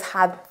always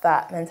had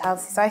that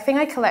mentality. So I think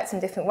I collect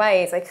in different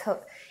ways.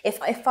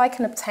 If I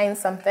can obtain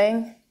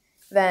something,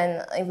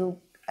 then I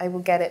will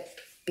get it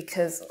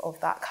because of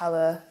that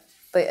colour,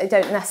 but I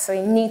don't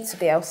necessarily need to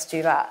be able to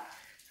do that.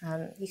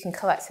 You can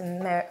collect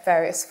in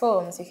various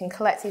forms. You can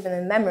collect even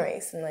in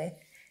memories,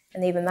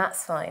 and even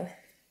that's fine.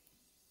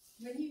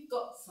 When you've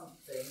got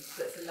something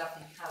that's a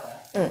lovely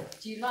colour,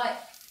 do you like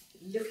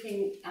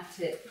looking at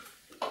it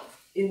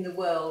in the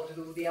world with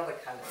all the other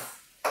colours?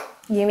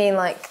 You mean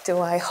do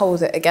I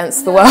hold it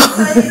against the world?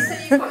 So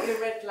you've got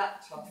your red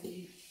laptop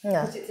and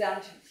Yeah. put it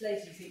down to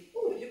later, you think,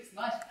 oh, it looks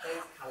nice with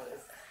those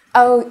colours.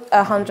 Oh,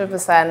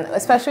 100%,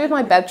 especially with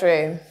my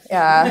bedroom.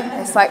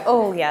 Yeah, it's like,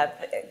 oh yeah,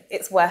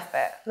 it's worth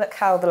it. Look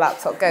how the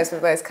laptop goes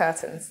with those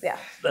curtains. Yeah.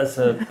 There's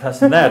a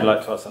person there who'd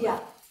like to ask something. Yeah,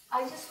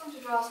 I just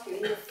wanted to ask you,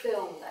 in the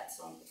film that's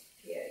on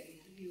here,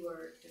 you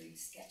were doing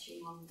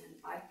sketching on an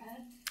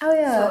iPad. Oh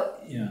yeah. So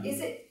Yeah.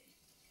 is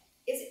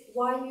it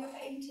while you're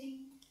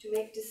painting to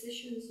make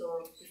decisions,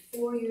 or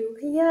before you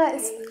Yeah,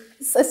 paint?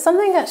 it's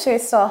something actually I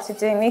started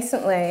doing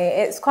recently.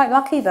 It's quite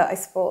lucky that I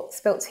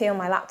spilt tea on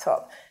my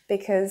laptop,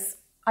 because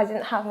I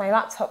didn't have my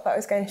laptop, but I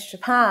was going to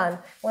Japan.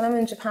 When I'm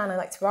in Japan, I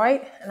like to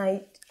write, and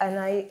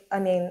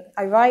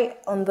I write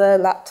on the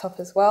laptop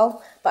as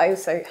well, but I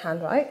also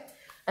handwrite.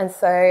 And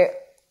so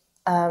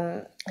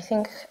I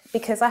think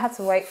because I had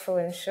to wait for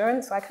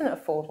insurance, so I couldn't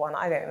afford one.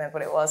 I don't remember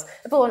what it was.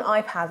 I bought an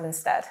iPad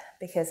instead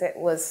because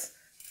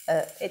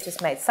it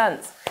just made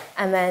sense.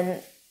 And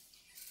then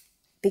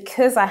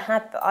because I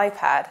had the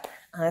iPad,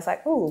 I was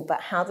like, oh,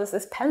 but how does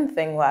this pen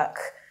thing work?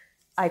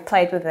 I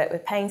played with it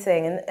with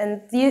painting,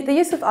 and the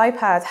use of the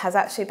iPad has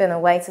actually been a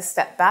way to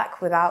step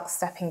back without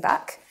stepping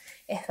back,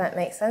 if that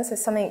makes sense.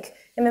 It's something, I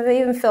remember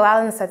even Phil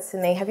Allen said to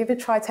me, have you ever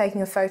tried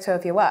taking a photo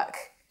of your work?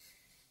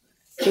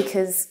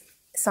 Because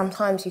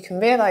sometimes you can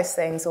realise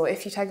things, or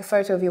if you take a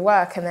photo of your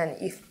work and then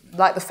you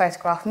like the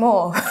photograph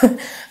more,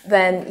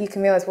 then you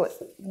can realise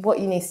what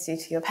you need to do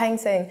to your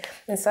painting.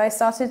 And so I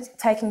started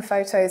taking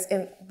photos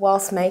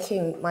whilst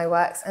making my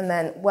works, and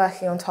then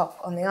working on top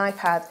on the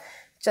iPad,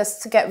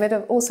 just to get rid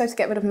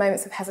of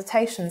moments of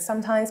hesitation.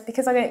 Sometimes,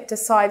 because I don't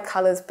decide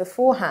colours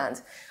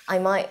beforehand,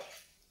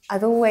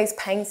 I've always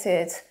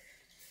painted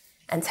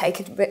and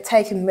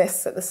taken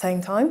risks at the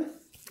same time.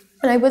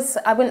 And I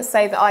wouldn't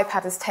say the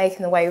iPad has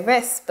taken away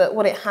risks, but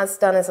what it has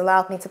done is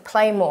allowed me to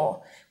play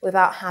more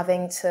without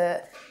having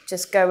to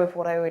just go with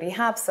what I already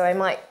have. So I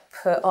might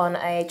put on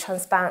a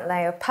transparent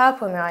layer of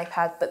purple on the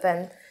iPad, but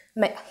then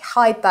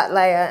hide that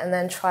layer and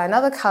then try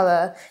another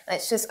colour, and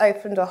it's just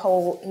opened a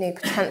whole new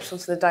potential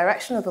to the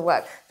direction of the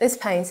work. This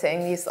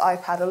painting used the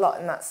iPad a lot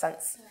in that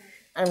sense,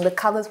 and the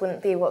colours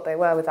wouldn't be what they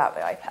were without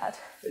the iPad.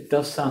 It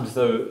does sound as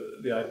though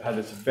the iPad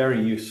is a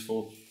very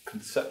useful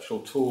conceptual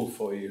tool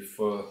for you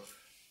for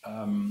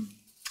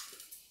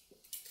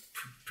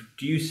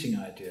producing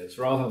ideas,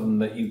 rather than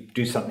that you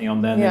do something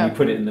on there and then you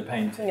put it in the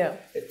painting. Yeah.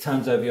 It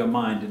turns over your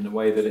mind in the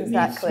way that it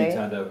needs to be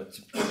turned over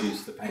to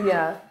produce the painting.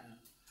 Yeah.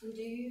 And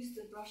do you use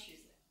the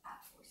brushes app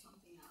or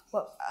something else?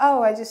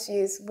 Well, I just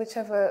use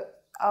whichever.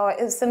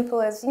 As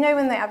simple as,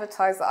 when they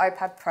advertise the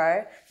iPad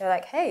Pro, they're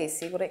like, hey,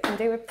 see what it can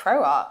do with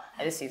Pro Art.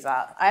 I just use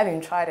that. I haven't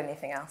even tried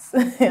anything else.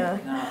 Yeah.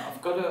 Now,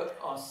 I've got to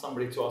ask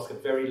somebody to ask a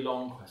very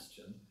long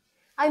question.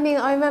 I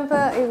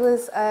remember it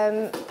was,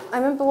 I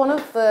remember one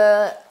of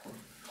the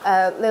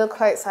little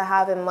quotes I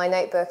have in my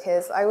notebook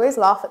is, I always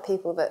laugh at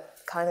people that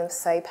kind of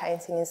say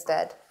painting is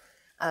dead,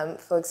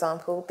 for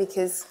example,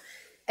 because,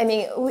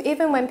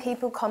 even when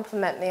people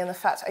compliment me on the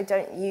fact I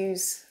don't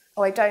use,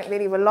 or I don't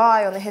really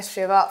rely on the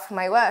history of art for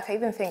my work, I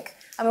even think,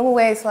 I'm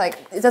always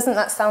like, doesn't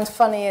that sound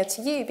funnier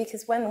to you?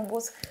 Because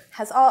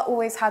has art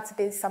always had to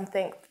be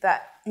something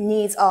that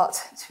needs art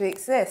to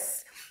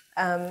exist?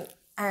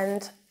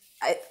 And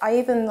I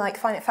even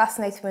find it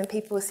fascinating when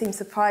people seem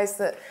surprised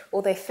that,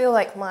 or they feel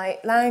like my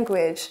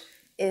language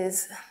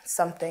is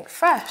something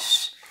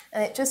fresh.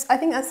 And I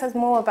think that says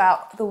more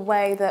about the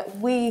way that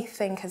we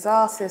think as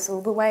artists,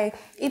 or the way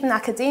even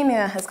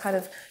academia has kind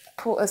of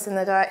put us in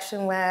the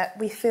direction where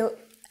we feel,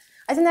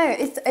 I don't know,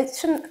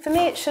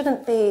 it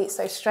shouldn't be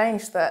so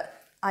strange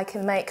that I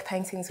can make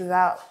paintings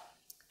without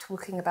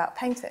talking about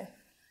painting.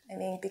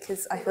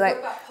 Because I feel like...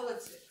 What about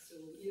politics, or,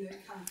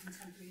 kind of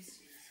contemporary issues?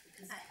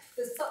 Because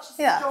there's such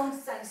a strong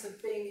sense of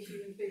being a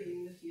human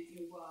being looking at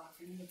your work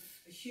and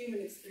a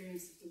human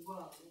experience of the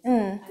world,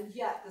 and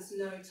yet there's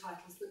no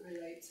titles that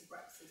relate to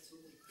Brexit or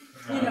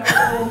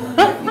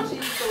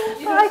refugees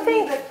or I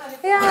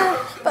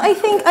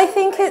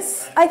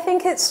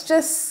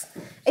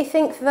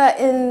think that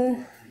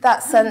in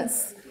that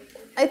sense,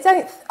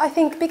 I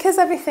think because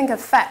everything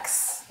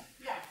affects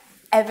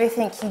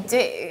everything you do,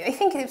 I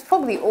think it's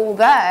probably all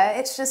there.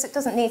 It's just, it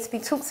doesn't need to be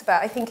talked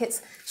about. I think it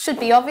should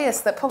be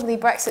obvious that probably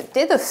Brexit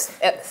did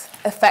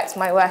affect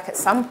my work at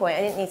some point.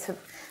 I didn't need to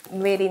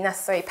really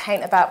necessarily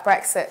paint about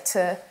Brexit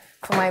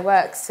for my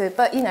work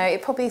but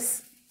it probably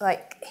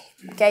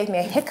gave me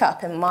a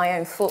hiccup in my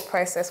own thought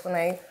process when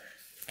I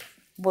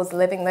was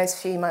living those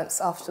few months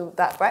after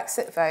that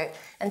Brexit vote.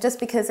 And just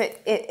because it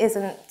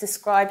isn't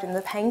described in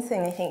the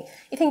painting, I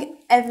think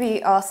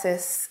every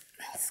artist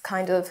is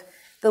kind of,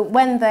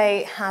 when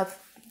they have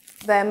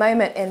their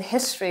moment in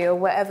history or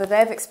whatever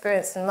they've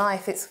experienced in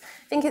life, I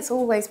think it's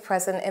always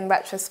present in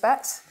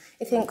retrospect.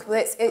 I think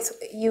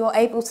you're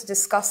able to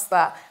discuss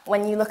that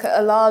when you look at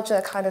a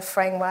larger kind of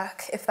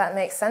framework, if that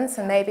makes sense,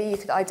 and maybe you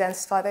could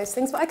identify those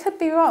things. But I could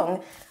be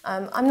wrong.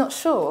 I'm not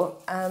sure.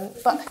 But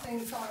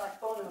someone like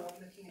Bono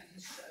looking at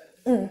his show,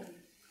 the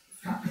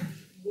fact that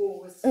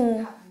war was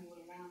happening all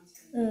around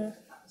him,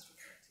 that was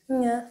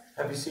reflected. Yeah.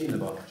 Have you seen the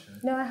Bono show?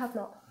 No, I have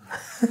not.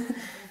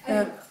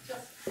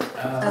 Just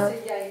as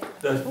a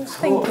The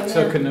talk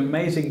took an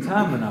amazing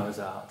turn when I was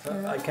out.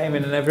 I came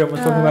in and everyone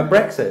was talking about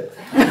Brexit.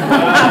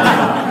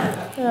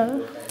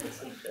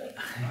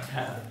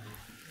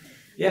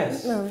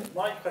 Yes.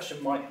 My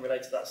question might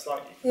relate to that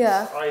slightly.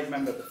 Yeah. I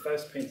remember the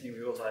first painting of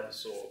yours I ever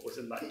saw was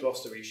in that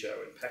Gloucestery show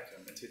in Peckham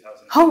in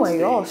 2016. Oh my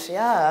gosh,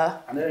 yeah.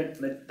 And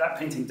that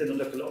painting didn't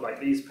look a lot like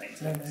these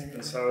paintings.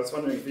 And so I was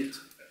wondering if you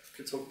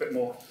could talk a bit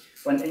more.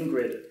 When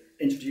Ingrid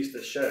introduced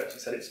the show, she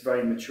said it's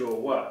very mature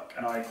work,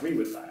 and I agree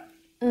with that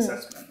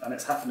assessment. And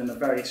it's happened in a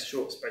very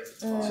short space of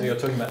time. So you're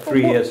talking about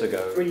 3 years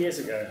ago. 3 years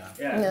ago,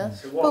 yeah.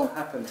 So what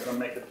happened to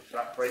make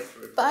that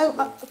breakthrough?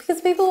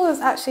 Because people always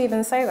actually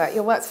even say that,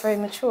 your work's very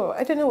mature.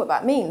 I don't know what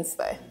that means,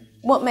 though.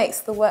 What makes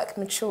the work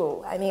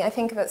mature? I mean, I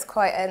think of it's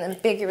quite an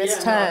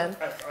ambiguous term.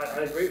 No, I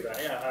agree with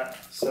that, yeah.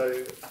 So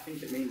I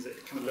think it means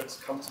it kind of looks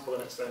comfortable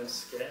in its own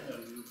skin.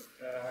 And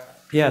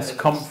yes,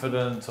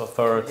 confident,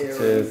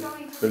 authoritative,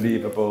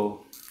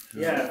 believable.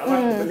 Yeah, I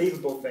like the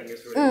believable thing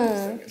is really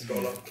interesting. It's got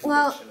a lot of conviction.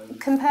 Well,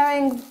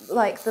 comparing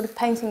like the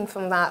painting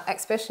from that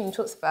exhibition you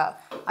talked about,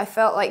 I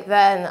felt like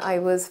then I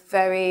was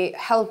very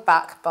held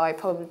back by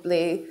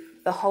probably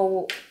the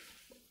whole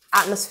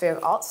atmosphere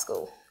of art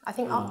school. I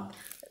think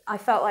I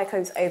felt like I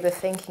was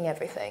overthinking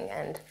everything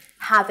and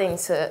having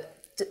to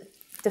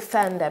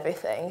defend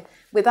everything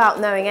without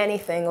knowing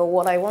anything or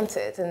what I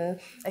wanted. And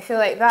I feel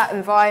like that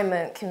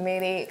environment can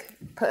really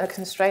put a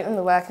constraint on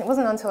the work. And it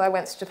wasn't until I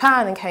went to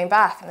Japan and came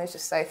back and I was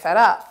just so fed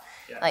up.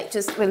 Yeah. Like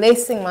just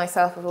releasing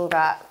myself of all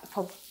that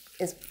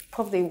is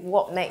probably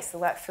what makes the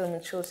work feel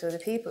mature to other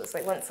people. It's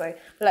like once I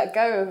let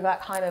go of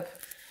that kind of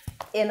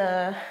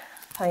inner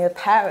kind of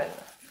parent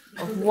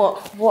of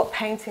what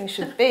painting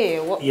should be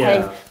or what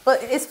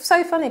but it's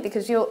so funny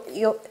because you're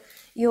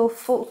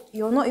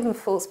not even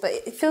false, but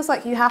it feels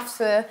like you have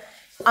to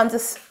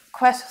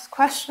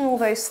question all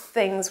those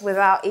things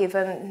without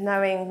even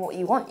knowing what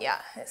you want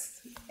yet.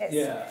 It's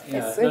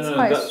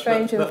quite a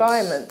strange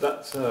environment.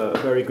 That's a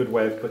very good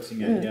way of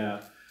putting it,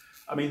 yeah.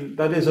 I mean,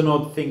 that is an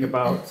odd thing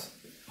about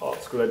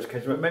art school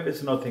education, but maybe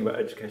it's an odd thing about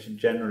education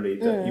generally,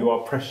 that you are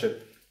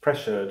pressured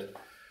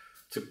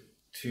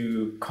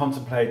to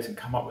contemplate and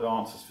come up with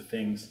answers for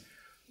things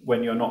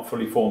when you're not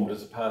fully formed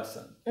as a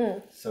person.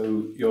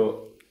 So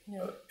you're,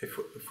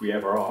 if we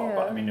ever are,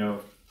 but I mean, you're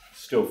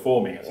still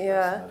forming as a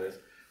person, that is.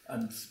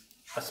 And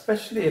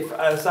especially if,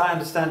 as I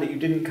understand it, you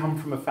didn't come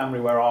from a family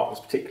where art was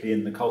particularly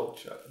in the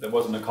culture. There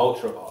wasn't a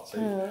culture of art.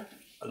 So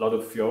a lot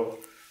of your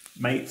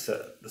mates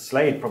at the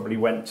Slade probably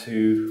went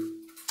to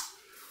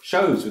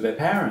shows with their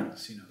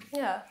parents, you know.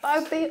 Yeah,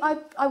 but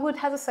I would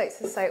hesitate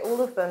to say all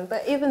of them.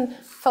 But even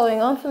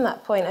following on from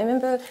that point, I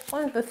remember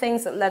one of the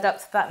things that led up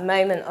to that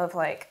moment of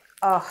like,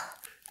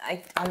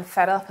 I'm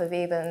fed up of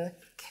even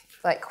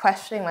like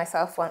questioning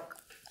myself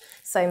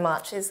so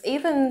much is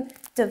even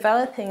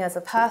developing as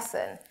a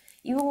person.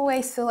 You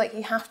always feel like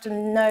you have to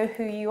know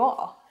who you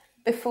are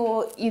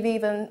before you've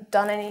even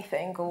done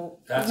anything. Or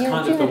that's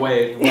kind of the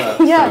way it works.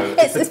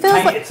 Yeah, so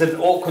it's an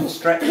awkward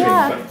stretching,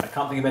 but I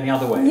can't think of any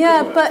other way.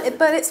 Yeah,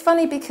 but it's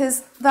funny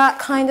because that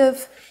kind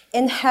of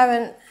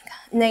inherent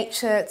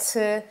nature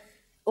to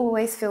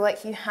always feel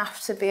like you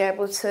have to be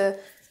able to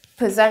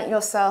present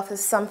yourself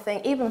as something,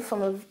 even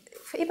from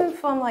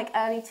like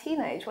early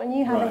teenage, when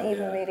you haven't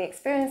even really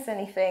experienced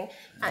anything,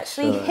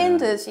 actually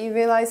hinders you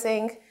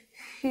realizing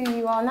who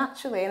you are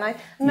naturally. And I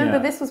remember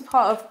this was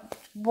part of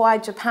why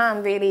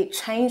Japan really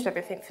changed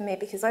everything for me,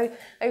 because I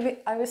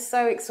was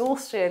so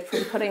exhausted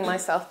from putting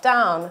myself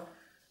down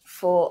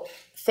for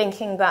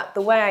thinking that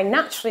the way I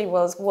naturally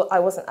was, what I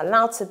wasn't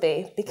allowed to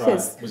be,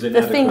 because because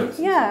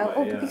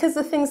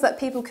the things that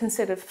people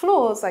considered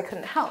flaws, I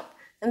couldn't help.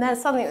 And then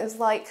suddenly it was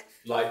like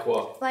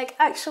what? Like,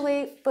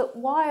 actually, but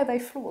why are they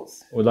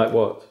flaws? Or like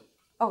what?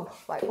 Oh,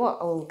 like what?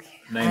 Oh,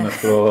 name a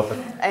flaw.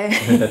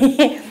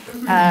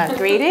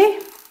 Greedy.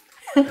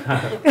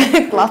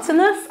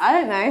 Gluttonous? I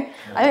don't know.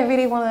 I don't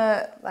really want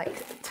to like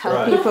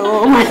tell people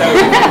all my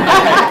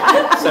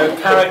So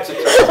character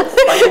traits.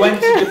 But you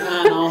went to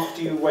Japan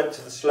after you went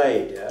to the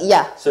Slade, yeah?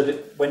 Yeah. So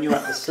when you were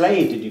at the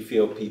Slade, did you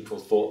feel people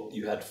thought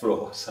you had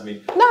flaws? I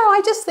mean, no,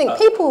 I just think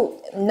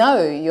people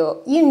know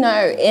you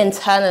know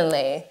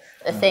internally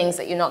the things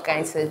that you're not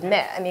going to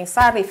admit. I mean,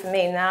 sadly for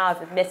me now,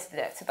 I've admitted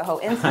it to the whole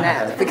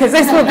internet because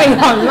this will be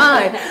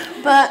online.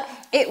 But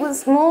it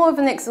was more of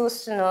an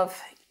exhaustion of,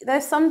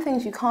 there's some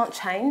things you can't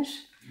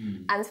change.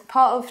 And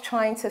part of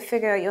trying to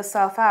figure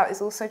yourself out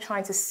is also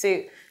trying to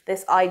suit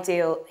this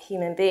ideal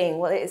human being,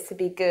 what it is to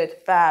be good,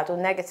 bad, or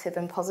negative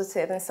and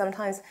positive. And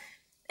sometimes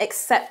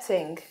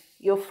accepting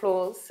your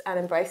flaws and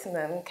embracing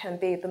them can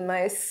be the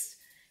most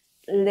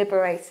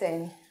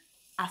liberating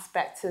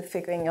aspect of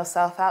figuring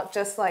yourself out,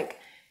 just like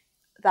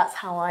that's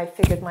how I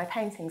figured my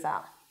paintings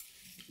out.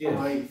 Yeah.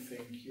 I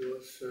think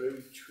you're so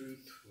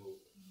truthful.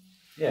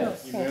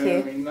 Yes. You know,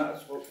 I mean,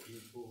 that's what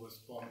people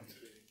respond to.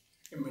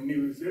 I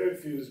mean,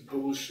 if it was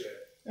bullshit,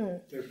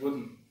 they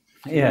wouldn't.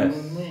 Yes.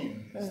 You know what I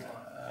mean?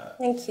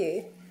 Thank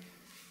you.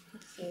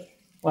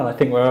 Well, I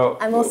think we're all...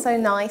 I'm also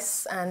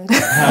nice and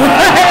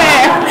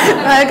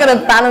I've got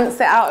to balance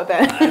it out a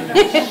bit.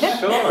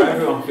 Sure,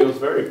 everyone feels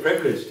very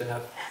privileged to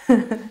have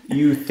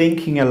you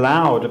thinking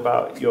aloud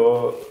about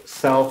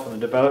yourself and the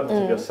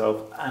development of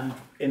yourself, and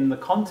in the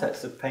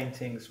context of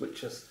paintings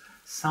which are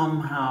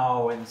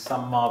somehow, in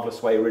some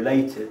marvellous way,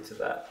 related to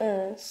that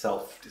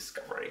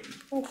self-discovery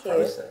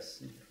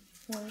process.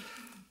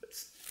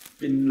 It's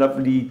been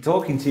lovely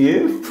talking to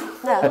you.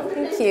 Yeah,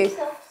 thank you.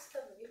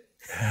 Self-discovery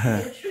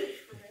and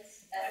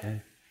truthfulness.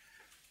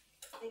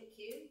 Thank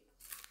you.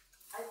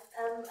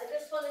 I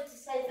just wanted to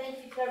say thank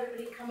you to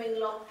everybody coming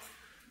along.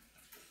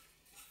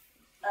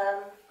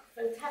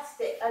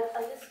 Fantastic.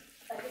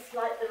 I just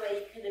like the way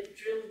you kind of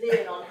drilled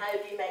in on how do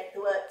you make the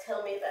work.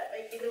 Tell me about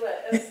making the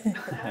work. That was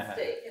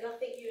fantastic, and I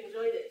think you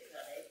enjoyed it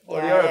tonight.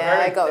 Well, you're a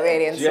very I got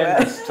really into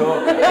generous it.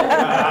 talker.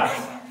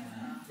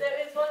 So it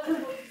was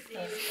wonderful to see you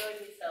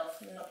enjoying yourself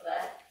up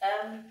there.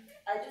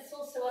 I just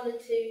also wanted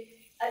to,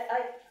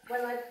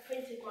 when I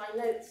printed my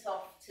notes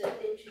off to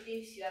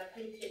introduce you, I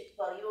printed,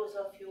 well, yours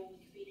off your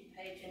Wikipedia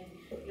page and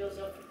yours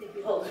off the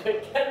Pippi Holder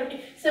and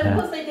Gallery. So of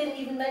course they didn't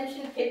even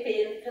mention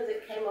Pippi because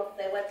it came off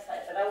their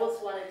website, but I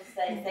also wanted to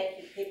say thank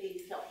you, Pippi,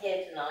 who's not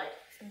here tonight,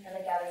 and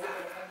the gallery has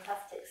been a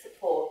fantastic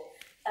support.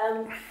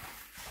 And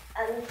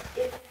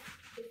if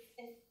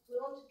we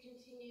want to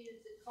continue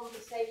the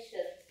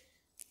conversation,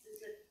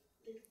 there's a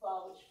little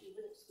bar which we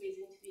wouldn't squeeze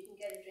into, but you can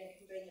get a drink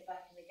and bring it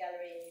back in the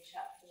gallery and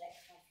chat for the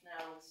next half an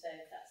hour or so.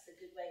 That's a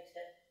good way to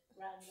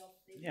round off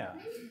the Yeah.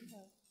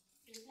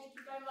 Thank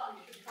you very much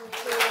for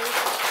coming.